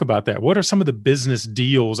 Maybe talk about that. What are some of the business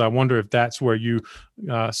deals? I wonder if that's where you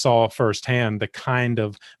saw firsthand the kind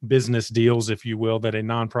of business deals, if you will, that a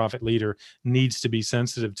nonprofit leader needs to be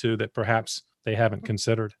sensitive to that perhaps they haven't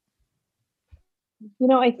considered.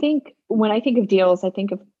 I think when I think of deals, I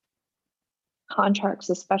think of contracts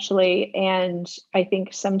especially. And I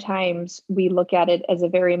think sometimes we look at it as a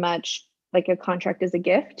very much like a contract as a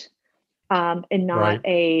gift and not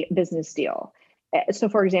a business deal. So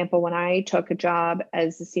for example, when I took a job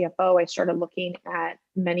as the CFO, I started looking at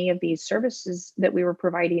many of these services that we were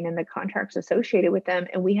providing and the contracts associated with them.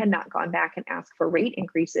 And we had not gone back and asked for rate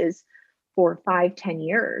increases for 5-10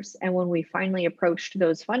 years. And when we finally approached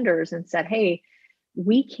those funders and said, hey,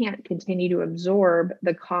 we can't continue to absorb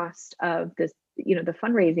the cost of this, the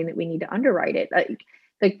fundraising that we need to underwrite it.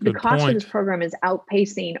 The cost of this program is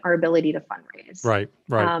outpacing our ability to fundraise. Right.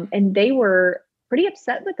 And they were pretty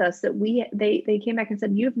upset with us that they came back and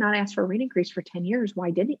said, you have not asked for a rate increase for 10 years. Why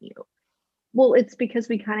didn't you? Well, it's because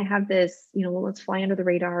we kind of have this, let's fly under the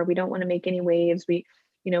radar. We don't want to make any waves. We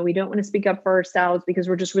don't want to speak up for ourselves because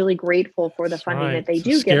we're just really grateful for the funding that they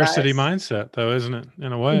do give us. Scarcity mindset, though, isn't it?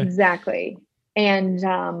 In a way. Exactly. And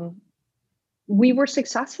we were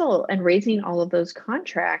successful in raising all of those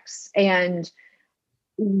contracts. And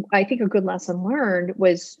I think a good lesson learned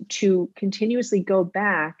was to continuously go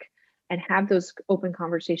back and have those open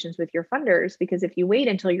conversations with your funders, because if you wait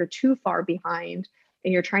until you're too far behind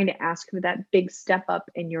and you're trying to ask for that big step up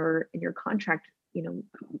in your contract,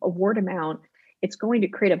 award amount, it's going to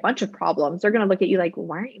create a bunch of problems. They're going to look at you like, well,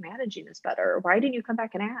 why aren't you managing this better? Or why didn't you come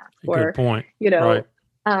back and ask? Good point. Right.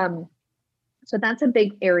 So that's a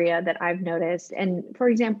big area that I've noticed. And for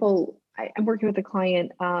example, I'm working with a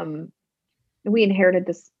client. We inherited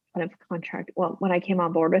this kind of contract. Well, when I came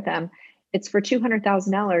on board with them, it's for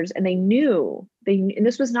 $200,000, and they knew and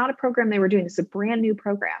this was not a program they were doing. This is a brand new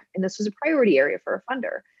program, and this was a priority area for a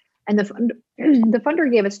funder. And the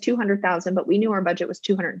funder gave us $200,000, but we knew our budget was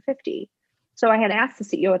 $250,000. So I had asked the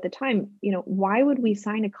CEO at the time, why would we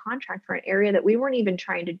sign a contract for an area that we weren't even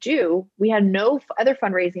trying to do? We had no other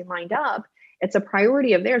fundraising lined up. It's a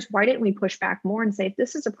priority of theirs. Why didn't we push back more and say, if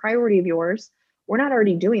this is a priority of yours, we're not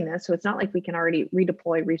already doing this. So it's not like we can already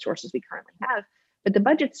redeploy resources we currently have, but the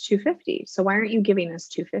budget's $250,000. So why aren't you giving us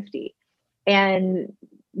 $250,000? And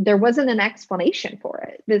there wasn't an explanation for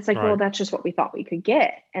it. It's like, well, that's just what we thought we could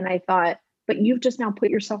get. And I thought, but you've just now put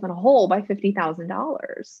yourself in a hole by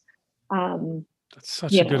 $50,000. That's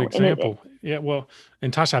such a good example. Yeah. Well,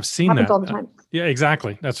 and Tasha, I've seen that all the time. Yeah,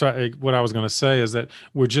 exactly. That's right. What I was going to say is that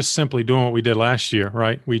we're just simply doing what we did last year,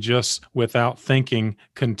 right? We just, without thinking,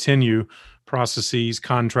 continue processes,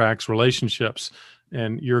 contracts, relationships.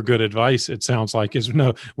 And your good advice, it sounds like, is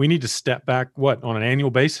no, we need to step back, on an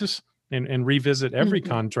annual basis and revisit every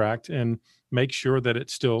contract and make sure that it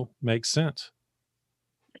still makes sense.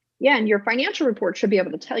 Yeah, and your financial report should be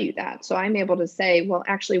able to tell you that. So I'm able to say, well,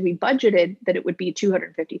 actually, we budgeted that it would be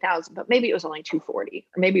 $250,000, but maybe it was only $240,000,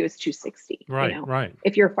 or maybe it was $260,000. Right.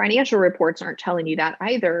 If your financial reports aren't telling you that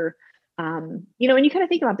either, and you kind of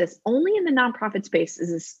think about this, only in the nonprofit space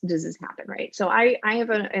does this happen, right? So I have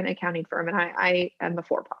an accounting firm, and I am a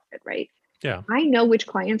for-profit, right? Yeah. I know which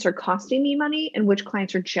clients are costing me money and which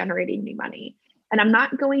clients are generating me money. And I'm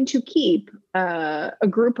not going to keep a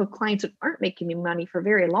group of clients that aren't making me money for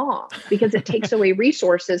very long, because it takes away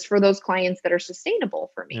resources for those clients that are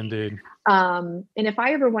sustainable for me. Indeed. And if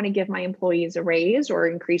I ever want to give my employees a raise or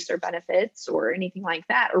increase their benefits or anything like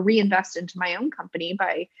that, or reinvest into my own company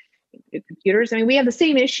by computers, we have the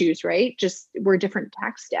same issues, right? Just we're different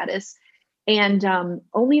tax status. And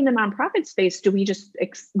only in the nonprofit space do we just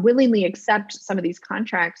willingly accept some of these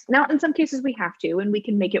contracts. Now, in some cases we have to, and we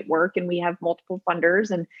can make it work, and we have multiple funders,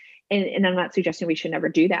 and I'm not suggesting we should never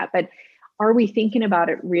do that, but are we thinking about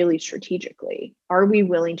it really strategically? Are we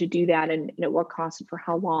willing to do that, and at what cost and for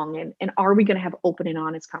how long? And are we going to have open and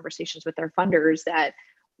honest conversations with our funders that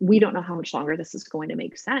we don't know how much longer this is going to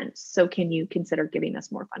make sense. So can you consider giving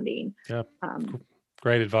us more funding? Yeah.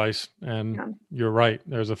 Great advice. And you're right.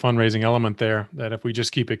 There's a fundraising element there that if we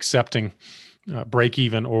just keep accepting break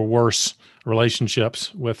even or worse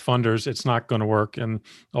relationships with funders, it's not going to work. And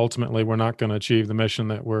ultimately, we're not going to achieve the mission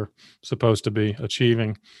that we're supposed to be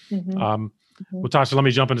achieving. Well, Tasha, let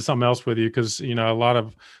me jump into something else with you, because a lot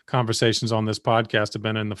of conversations on this podcast have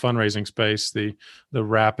been in the fundraising space, the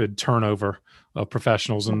rapid turnover of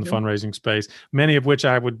professionals in the fundraising space, many of which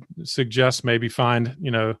I would suggest maybe find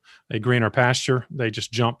a greener pasture. They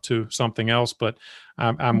just jump to something else. But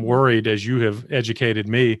I'm worried, as you have educated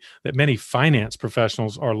me, that many finance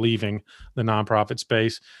professionals are leaving the nonprofit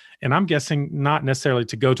space, and I'm guessing not necessarily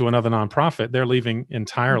to go to another nonprofit. They're leaving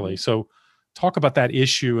entirely. So talk about that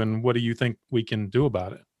issue, and what do you think we can do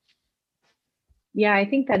about it? Yeah, I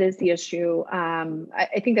think that is the issue.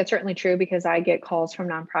 I think that's certainly true, because I get calls from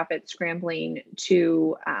nonprofits scrambling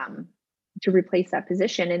to replace that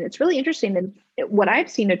position. And it's really interesting that what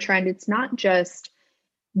I've seen a trend, it's not just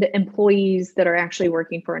the employees that are actually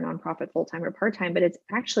working for a nonprofit full-time or part-time, but it's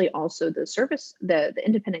actually also the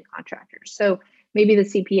independent contractors. So maybe the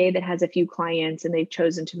CPA that has a few clients and they've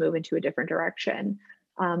chosen to move into a different direction.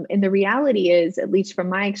 And the reality is, at least from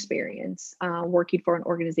my experience, working for an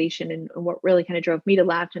organization, and what really kind of drove me to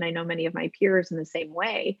left, and I know many of my peers in the same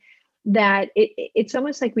way, that it's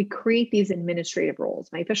almost like we create these administrative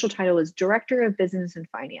roles. My official title is Director of Business and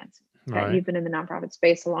Finance. Right. You've been in the nonprofit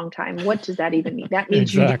space a long time. What does that even mean? That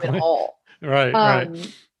means Exactly. You do it all.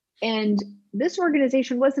 Right. And this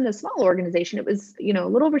organization wasn't a small organization. It was, a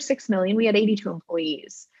little over 6 million. We had 82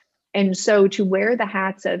 employees. And so to wear the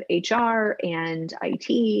hats of HR and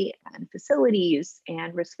IT and facilities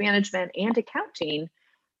and risk management and accounting,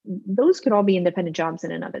 those could all be independent jobs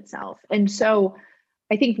in and of itself. And so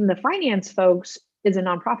I think from the finance folks, as a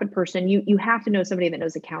nonprofit person, you have to know somebody that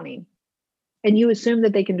knows accounting. And you assume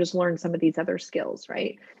that they can just learn some of these other skills,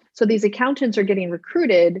 right? So these accountants are getting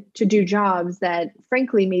recruited to do jobs that,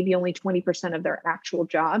 frankly, maybe only 20% of their actual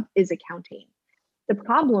job is accounting. The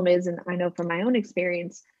problem is, and I know from my own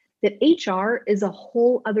experience, that HR is a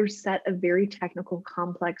whole other set of very technical,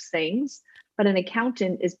 complex things, but an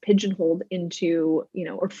accountant is pigeonholed into,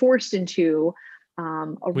 or forced into a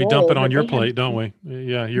role. We dump it on your plate, don't we?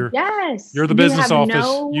 Yeah, you're the business office.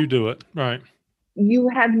 You do it, right? You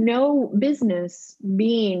have no business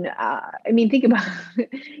being. Think about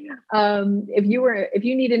if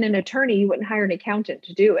you needed an attorney, you wouldn't hire an accountant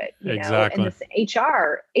to do it. Exactly. And this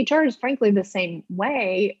HR is frankly the same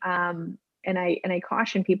way. And I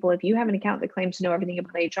caution people, if you have an account that claims to know everything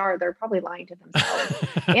about HR, they're probably lying to themselves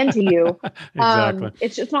and to you. Exactly.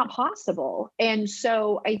 It's just not possible. And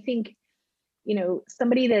so I think,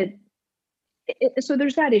 somebody that, so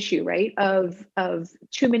there's that issue, right? Of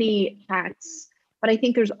too many hats. But I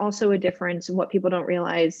think there's also a difference in what people don't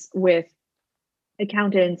realize with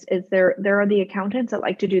accountants is there are the accountants that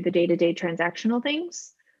like to do the day-to-day transactional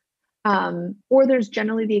things. Or there's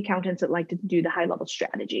generally the accountants that like to do the high-level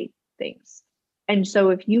strategy things. And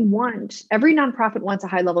so if you every nonprofit wants a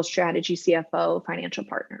high-level strategy CFO, financial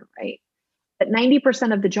partner, right? But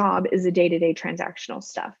 90% of the job is the day-to-day transactional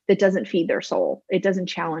stuff that doesn't feed their soul. It doesn't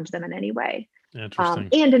challenge them in any way. Interesting.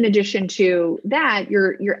 And in addition to that,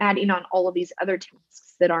 you're adding on all of these other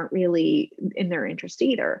tasks that aren't really in their interest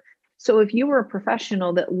either. So if you were a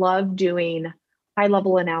professional that loved doing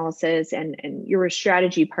high-level analysis and you're a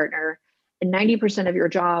strategy partner, and 90% of your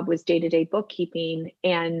job was day-to-day bookkeeping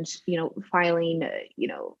and filing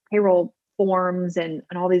payroll forms and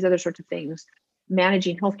all these other sorts of things,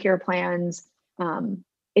 managing healthcare plans,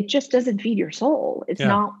 it just doesn't feed your soul. It's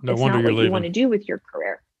not what you want to do with your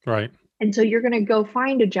career. Right. And so you're going to go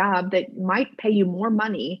find a job that might pay you more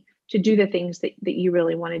money to do the things that you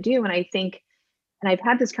really want to do. And I think, and I've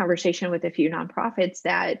had this conversation with a few nonprofits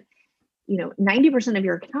that 90% of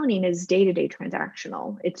your accounting is day-to-day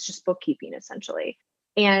transactional. It's just bookkeeping essentially.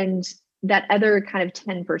 And that other kind of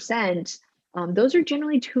 10%, those are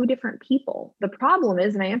generally two different people. The problem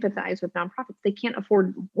is, and I empathize with nonprofits, they can't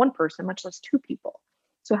afford one person, much less two people.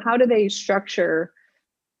 So how do they structure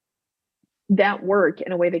that work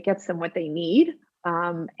in a way that gets them what they need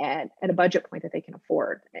at a budget point that they can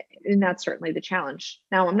afford? And that's certainly the challenge.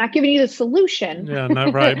 Now, I'm not giving you the solution. Yeah,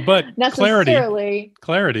 no, right. But necessarily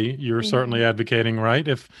clarity, you're certainly advocating, right?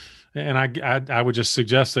 And I would just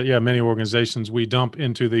suggest that, many organizations, we dump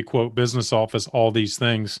into the quote business office all these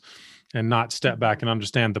things and not step back and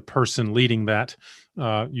understand the person leading that.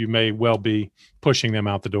 You may well be pushing them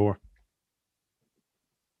out the door.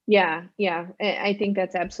 Yeah. I think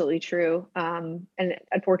that's absolutely true. And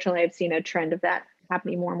unfortunately, I've seen a trend of that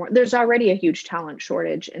happening more and more. There's already a huge talent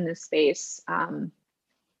shortage in this space.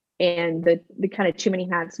 and the kind of too many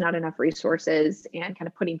hats, not enough resources, and kind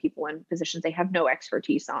of putting people in positions they have no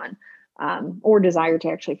expertise on, or desire to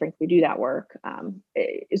actually frankly do that work,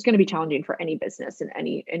 is going to be challenging for any business in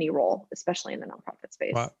any role, especially in the nonprofit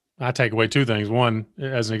space. Well, I take away two things. One,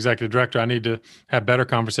 as an executive director, I need to have better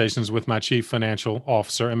conversations with my chief financial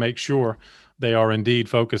officer and make sure they are indeed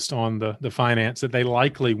focused on the finance that they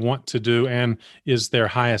likely want to do and is their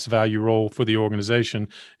highest value role for the organization.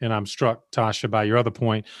 And I'm struck, Tasha, by your other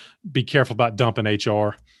point, be careful about dumping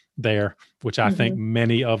HR there, which I think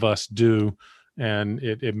many of us do. And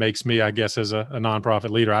it makes me, I guess, as a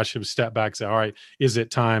nonprofit leader, I should step back and say, all right, is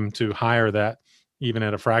it time to hire that, even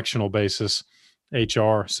at a fractional basis,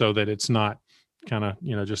 HR, so that it's not kind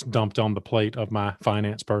of, just dumped on the plate of my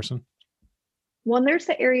finance person? Well, and there's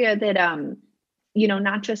the area that,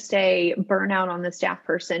 not just a burnout on the staff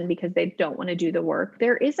person because they don't want to do the work.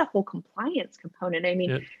 There is a whole compliance component. I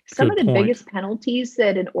mean, some of the biggest penalties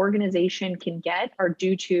that an organization can get are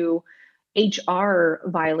due to HR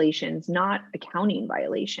violations, not accounting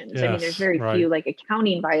violations. Yes, I mean, there's very few like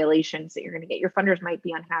accounting violations that you're going to get. Your funders might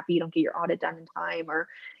be unhappy you don't get your audit done in time, or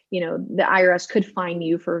the IRS could fine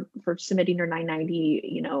you for submitting your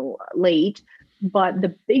 990 late. But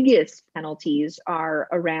the biggest penalties are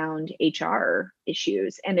around HR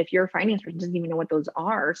issues, and if your finance person doesn't even know what those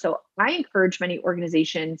are. So I encourage many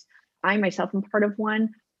organizations, I myself am part of one,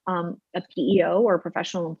 a PEO or a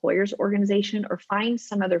professional employers organization, or find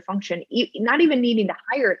some other function, not even needing to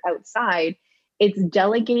hire it outside. It's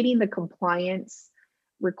delegating the compliance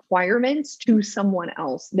requirements to someone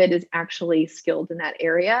else that is actually skilled in that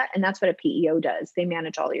area. And that's what a PEO does. They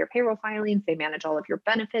manage all of your payroll filings, they manage all of your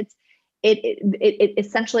benefits. It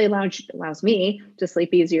essentially allows me to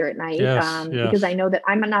sleep easier at night, because I know that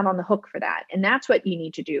I'm not on the hook for that. And that's what you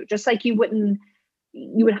need to do. Just like you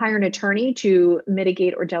would hire an attorney to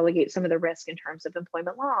mitigate or delegate some of the risk in terms of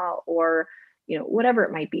employment law or, whatever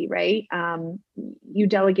it might be, right? You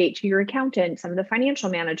delegate to your accountant some of the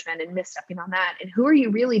financial management and misstepping on that. And who are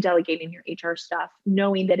you really delegating your HR stuff,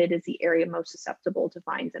 knowing that it is the area most susceptible to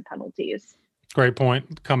fines and penalties? Great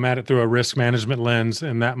point. Come at it through a risk management lens,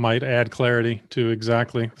 and that might add clarity to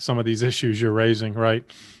exactly some of these issues you're raising, right?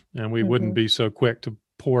 And we wouldn't be so quick to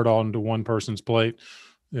pour it all into one person's plate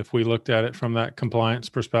if we looked at it from that compliance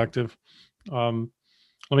perspective.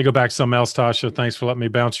 Let me go back to something else, Tasha. Thanks for letting me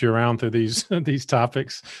bounce you around through these these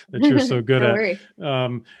topics that you're so good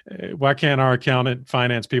at. Why can't our accountant,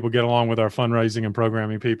 finance people get along with our fundraising and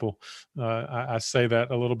programming people? I say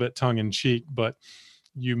that a little bit tongue in cheek, but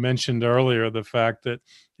you mentioned earlier the fact that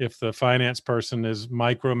if the finance person is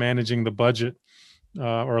micromanaging the budget,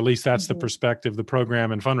 or at least that's the perspective the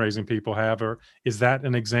program and fundraising people have, or is that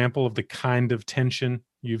an example of the kind of tension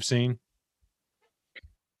you've seen?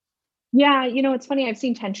 Yeah, it's funny. I've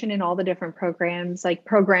seen tension in all the different programs, like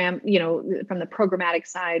from the programmatic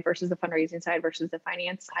side versus the fundraising side versus the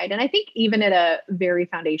finance side. And I think even at a very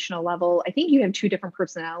foundational level, I think you have two different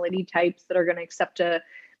personality types that are going to accept a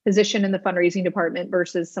position in the fundraising department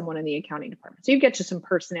versus someone in the accounting department. So you get to some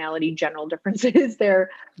personality general differences there.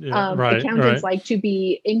 Accountants like to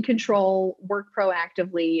be in control, work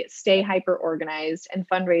proactively, stay hyper organized, and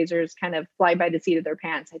fundraisers kind of fly by the seat of their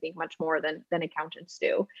pants, I think, much more than accountants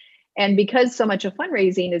do. And because so much of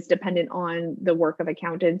fundraising is dependent on the work of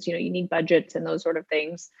accountants, you need budgets and those sort of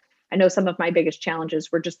things. I know some of my biggest challenges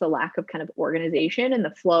were just the lack of kind of organization and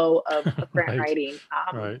the flow of grant writing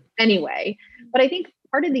anyway. But I think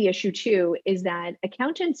part of the issue too is that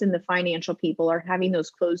accountants and the financial people are having those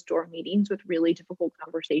closed door meetings with really difficult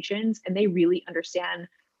conversations, and they really understand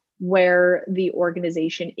where the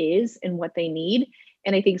organization is and what they need.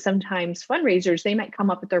 And I think sometimes fundraisers, they might come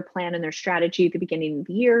up with their plan and their strategy at the beginning of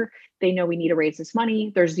the year. They know we need to raise this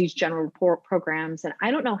money. There's these general report programs. And I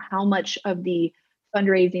don't know how much of the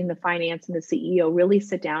fundraising, the finance, and the CEO really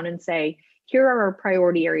sit down and say, here are our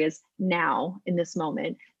priority areas now in this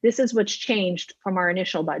moment. This is what's changed from our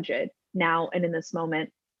initial budget now and in this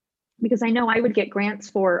moment. Because I know I would get grants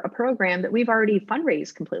for a program that we've already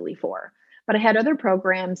fundraised completely for, but I had other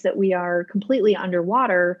programs that we are completely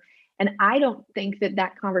underwater. And I don't think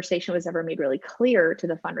that conversation was ever made really clear to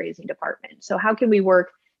the fundraising department. So how can we work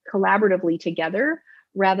collaboratively together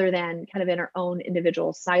rather than kind of in our own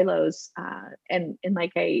individual silos? And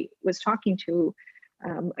like I was talking to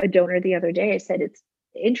a donor the other day, I said, it's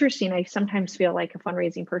interesting. I sometimes feel like a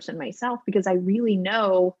fundraising person myself because I really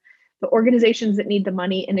know the organizations that need the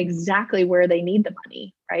money and exactly where they need the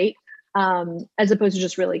money, right? As opposed to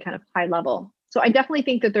just really kind of high level. So I definitely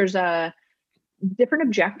think that there's a different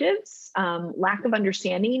objectives, lack of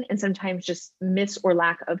understanding, and sometimes just miss or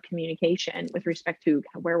lack of communication with respect to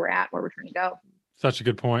where we're at, where we're trying to go. Such a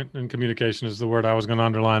good point. And communication is the word I was going to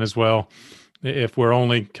underline as well. If we're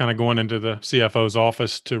only kind of going into the CFO's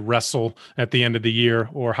office to wrestle at the end of the year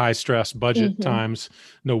or high stress budget Mm-hmm. times,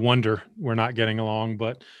 no wonder we're not getting along.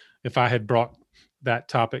 But if I had brought that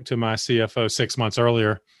topic to my CFO 6 months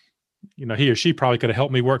earlier, he or she probably could have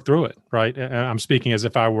helped me work through it. Right. And I'm speaking as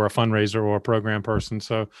if I were a fundraiser or a program person.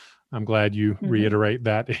 So I'm glad you Mm-hmm. reiterate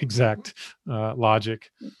that exact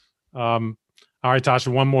logic. All right, Tasha,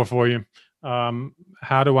 one more for you.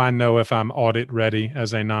 How do I know if I'm audit ready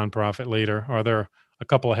as a nonprofit leader? Are there a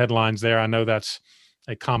couple of headlines there? I know that's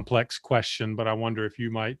a complex question, but I wonder if you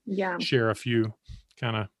might Yeah. share a few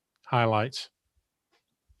kind of highlights.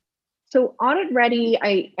 So audit ready,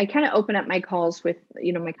 I kind of open up my calls with,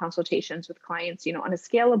 my consultations with clients, on a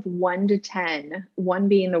scale of 1 to 10, 1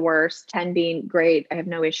 being the worst, 10 being great, I have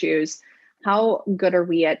no issues. How good are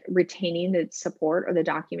we at retaining the support or the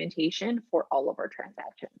documentation for all of our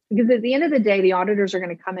transactions? Because at the end of the day, the auditors are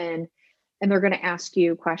going to come in and they're going to ask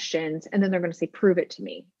you questions, and then they're going to say, prove it to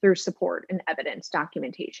me through support and evidence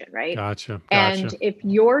documentation, right? Gotcha. And if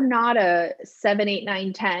you're not a 7, 8,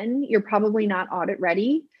 9, 10, you're probably not audit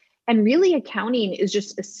ready. And really, accounting is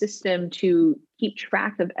just a system to keep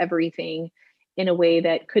track of everything in a way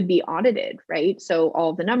that could be audited, right? So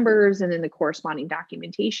all the numbers and then the corresponding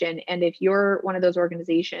documentation. And if you're one of those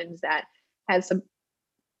organizations that has some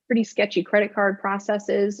pretty sketchy credit card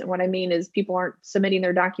processes, and what I mean is people aren't submitting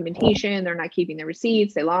their documentation, they're not keeping their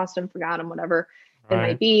receipts, they lost them, forgot them, whatever it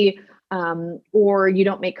might be, or you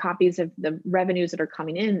don't make copies of the revenues that are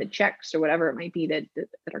coming in, the checks or whatever it might be that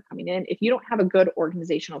are coming in. If you don't have a good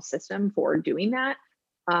organizational system for doing that,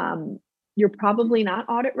 you're probably not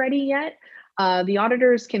audit ready yet. The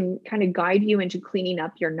auditors can kind of guide you into cleaning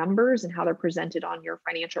up your numbers and how they're presented on your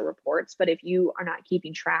financial reports. But if you are not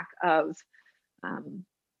keeping track of,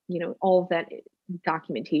 all of that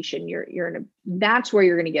documentation, that's where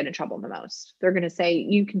you're going to get in trouble the most. They're going to say,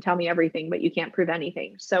 you can tell me everything, but you can't prove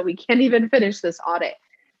anything. So we can't even finish this audit.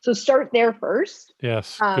 So start there first.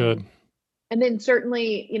 Yes, good. And then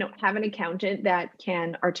certainly, have an accountant that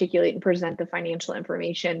can articulate and present the financial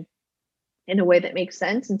information in a way that makes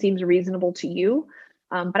sense and seems reasonable to you.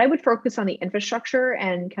 But I would focus on the infrastructure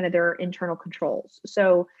and kind of their internal controls.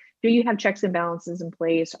 So do you have checks and balances in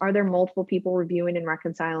place? Are there multiple people reviewing and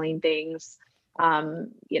reconciling things?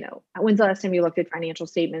 When's the last time you looked at financial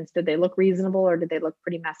statements? Did they look reasonable or did they look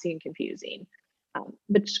pretty messy and confusing?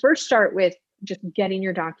 But first start with just getting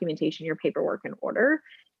your documentation, your paperwork in order.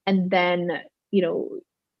 And then,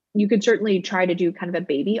 you could certainly try to do kind of a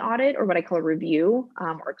baby audit or what I call a review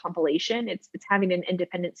or a compilation. It's having an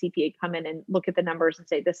independent CPA come in and look at the numbers and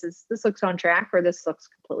say, this looks on track or this looks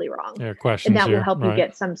completely wrong. There are questions and that here, will help you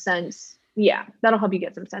get some sense. Yeah, that'll help you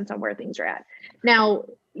get some sense on where things are at. Now,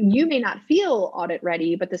 you may not feel audit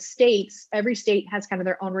ready, but every state has kind of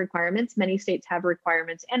their own requirements. Many states have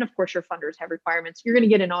requirements. And of course, your funders have requirements. You're going to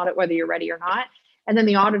get an audit whether you're ready or not. And then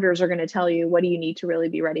the auditors are going to tell you, what do you need to really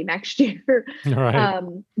be ready next year? Right.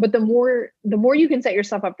 But the more you can set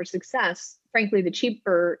yourself up for success, frankly, the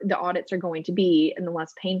cheaper the audits are going to be and the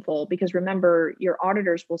less painful, because remember, your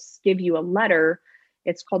auditors will give you a letter.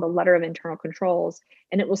 It's called a letter of internal controls,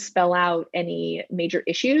 and it will spell out any major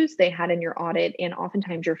issues they had in your audit. And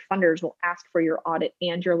oftentimes your funders will ask for your audit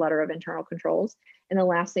and your letter of internal controls. And the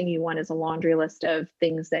last thing you want is a laundry list of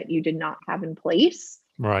things that you did not have in place.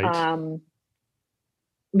 Right.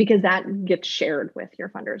 Because that gets shared with your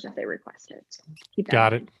funders if they request it. So keep that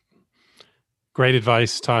Got in mind. it. Great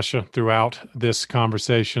advice, Tasha, throughout this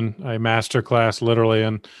conversation. A masterclass, literally,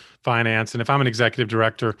 in finance. And if I'm an executive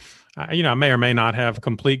director, I may or may not have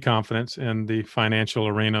complete confidence in the financial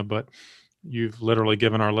arena, but you've literally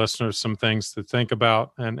given our listeners some things to think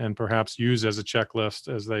about and perhaps use as a checklist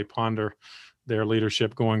as they ponder their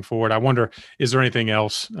leadership going forward. I wonder, is there anything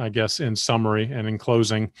else, I guess, in summary and in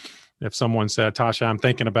closing, if someone said, Tasha, I'm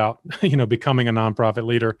thinking about, becoming a nonprofit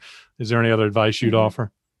leader, is there any other advice you'd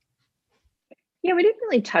offer? Yeah, we didn't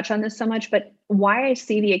really touch on this so much, but why I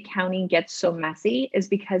see the accounting gets so messy is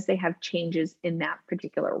because they have changes in that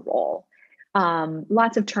particular role.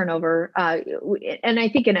 Lots of turnover, and I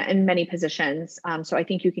think in many positions. So I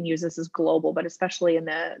think you can use this as global, but especially in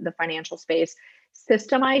the financial space,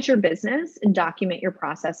 systemize your business and document your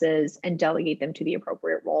processes and delegate them to the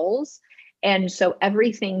appropriate roles. And so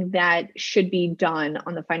everything that should be done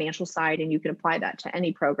on the financial side, and you can apply that to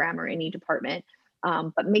any program or any department,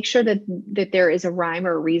 but make sure that there is a rhyme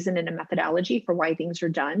or a reason and a methodology for why things are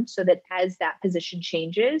done, so that as that position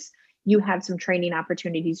changes, you have some training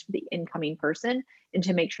opportunities for the incoming person, and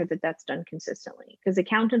to make sure that that's done consistently. Because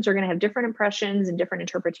accountants are going to have different impressions and different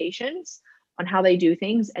interpretations on how they do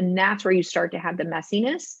things. And that's where you start to have the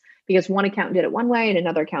messiness, because one account did it one way and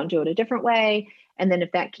another account do it a different way. And then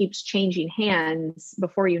if that keeps changing hands,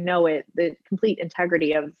 before you know it, the complete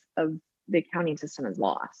integrity of the accounting system is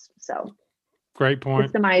lost. So great point.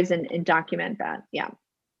 Systemize and document that. Yeah.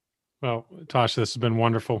 Well, Tasha, this has been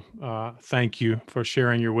wonderful. Thank you for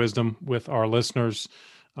sharing your wisdom with our listeners.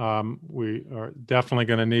 We are definitely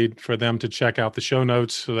going to need for them to check out the show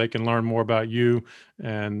notes so they can learn more about you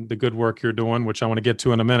and the good work you're doing, which I want to get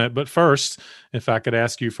to in a minute. But first, if I could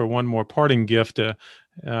ask you for one more parting gift,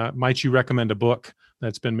 might you recommend a book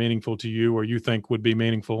that's been meaningful to you or you think would be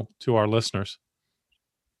meaningful to our listeners?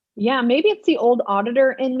 Yeah, maybe it's the old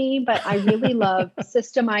auditor in me, but I really love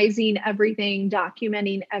systemizing everything,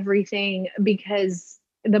 documenting everything, because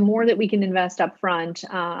the more that we can invest up front,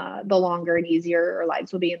 the longer and easier our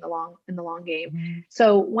lives will be in the long game. Mm-hmm.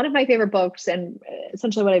 So one of my favorite books, and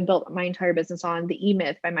essentially what I built my entire business on, The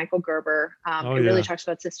E-Myth by Michael Gerber. Really talks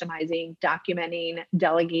about systemizing, documenting,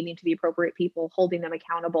 delegating to the appropriate people, holding them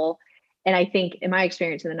accountable. And I think in my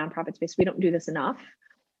experience in the nonprofit space, we don't do this enough.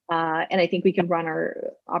 And I think we can run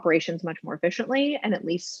our operations much more efficiently and at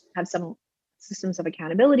least have some systems of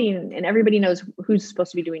accountability, and everybody knows who's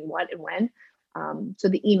supposed to be doing what and when. So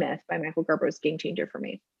The E-Myth by Michael Gerber is a game changer for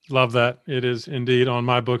me. Love that. It is indeed on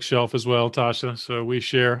my bookshelf as well, Tasha. So we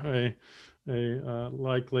share a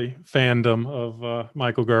likely fandom of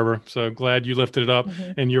Michael Gerber. So glad you lifted it up.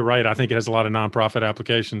 Mm-hmm. And you're right. I think it has a lot of nonprofit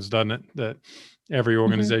applications, doesn't it? That every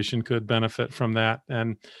organization could benefit from that.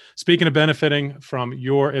 And speaking of benefiting from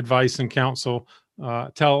your advice and counsel,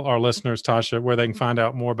 tell our listeners, Tasha, where they can find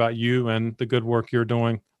out more about you and the good work you're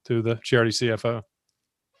doing through the Charity CFO.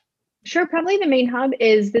 Sure. Probably the main hub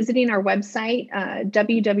is visiting our website,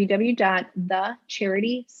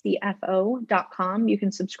 www.thecharitycfo.com. You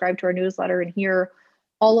can subscribe to our newsletter and hear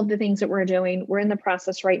all of the things that we're doing. We're in the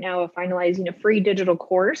process right now of finalizing a free digital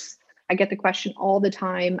course. I get the question all the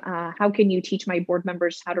time, how can you teach my board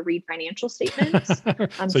members how to read financial statements? So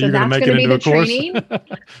that's going to be the training.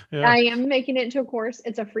 Yeah. I am making it into a course.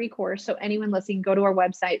 It's a free course. So anyone listening, go to our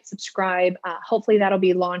website, subscribe. Hopefully that'll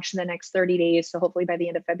be launched in the next 30 days. So hopefully by the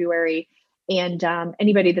end of February. And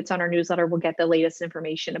anybody that's on our newsletter will get the latest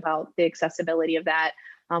information about the accessibility of that.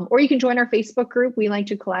 Or you can join our Facebook group. We like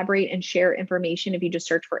to collaborate and share information. If you just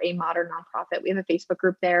search for A Modern Nonprofit, we have a Facebook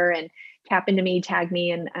group there, and tap into me, tag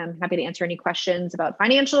me, and I'm happy to answer any questions about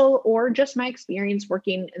financial or just my experience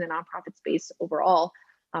working in the nonprofit space overall.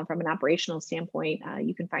 From an operational standpoint,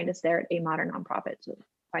 you can find us there at A Modern Nonprofit. So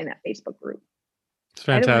find that Facebook group. It's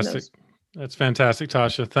fantastic. That's fantastic,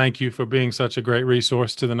 Tasha. Thank you for being such a great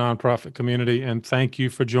resource to the nonprofit community, and thank you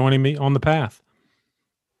for joining me on the path.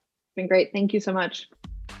 It's been great. Thank you so much.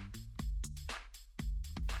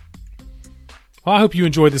 Well, I hope you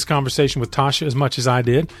enjoyed this conversation with Tasha as much as I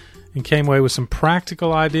did and came away with some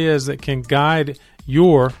practical ideas that can guide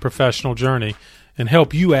your professional journey and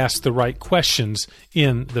help you ask the right questions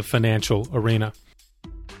in the financial arena.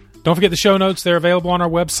 Don't forget the show notes. They're available on our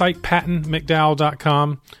website,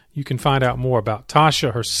 pattonmcdowell.com. You can find out more about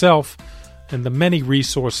Tasha herself and the many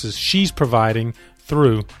resources she's providing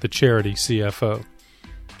through the Charity CFO.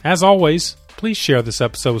 As always, please share this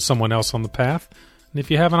episode with someone else on the path. And if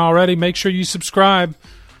you haven't already, make sure you subscribe.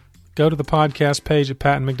 Go to the podcast page at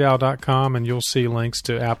pattonmcdowell.com and you'll see links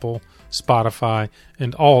to Apple, Spotify,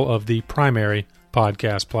 and all of the primary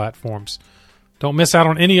podcast platforms. Don't miss out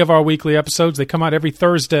on any of our weekly episodes. They come out every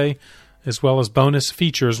Thursday, as well as bonus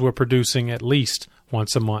features we're producing at least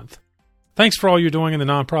once a month. Thanks for all you're doing in the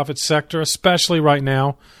nonprofit sector, especially right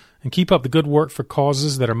now, and keep up the good work for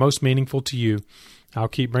causes that are most meaningful to you. I'll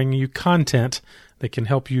keep bringing you content that can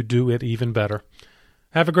help you do it even better.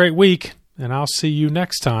 Have a great week, and I'll see you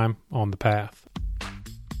next time on The Path.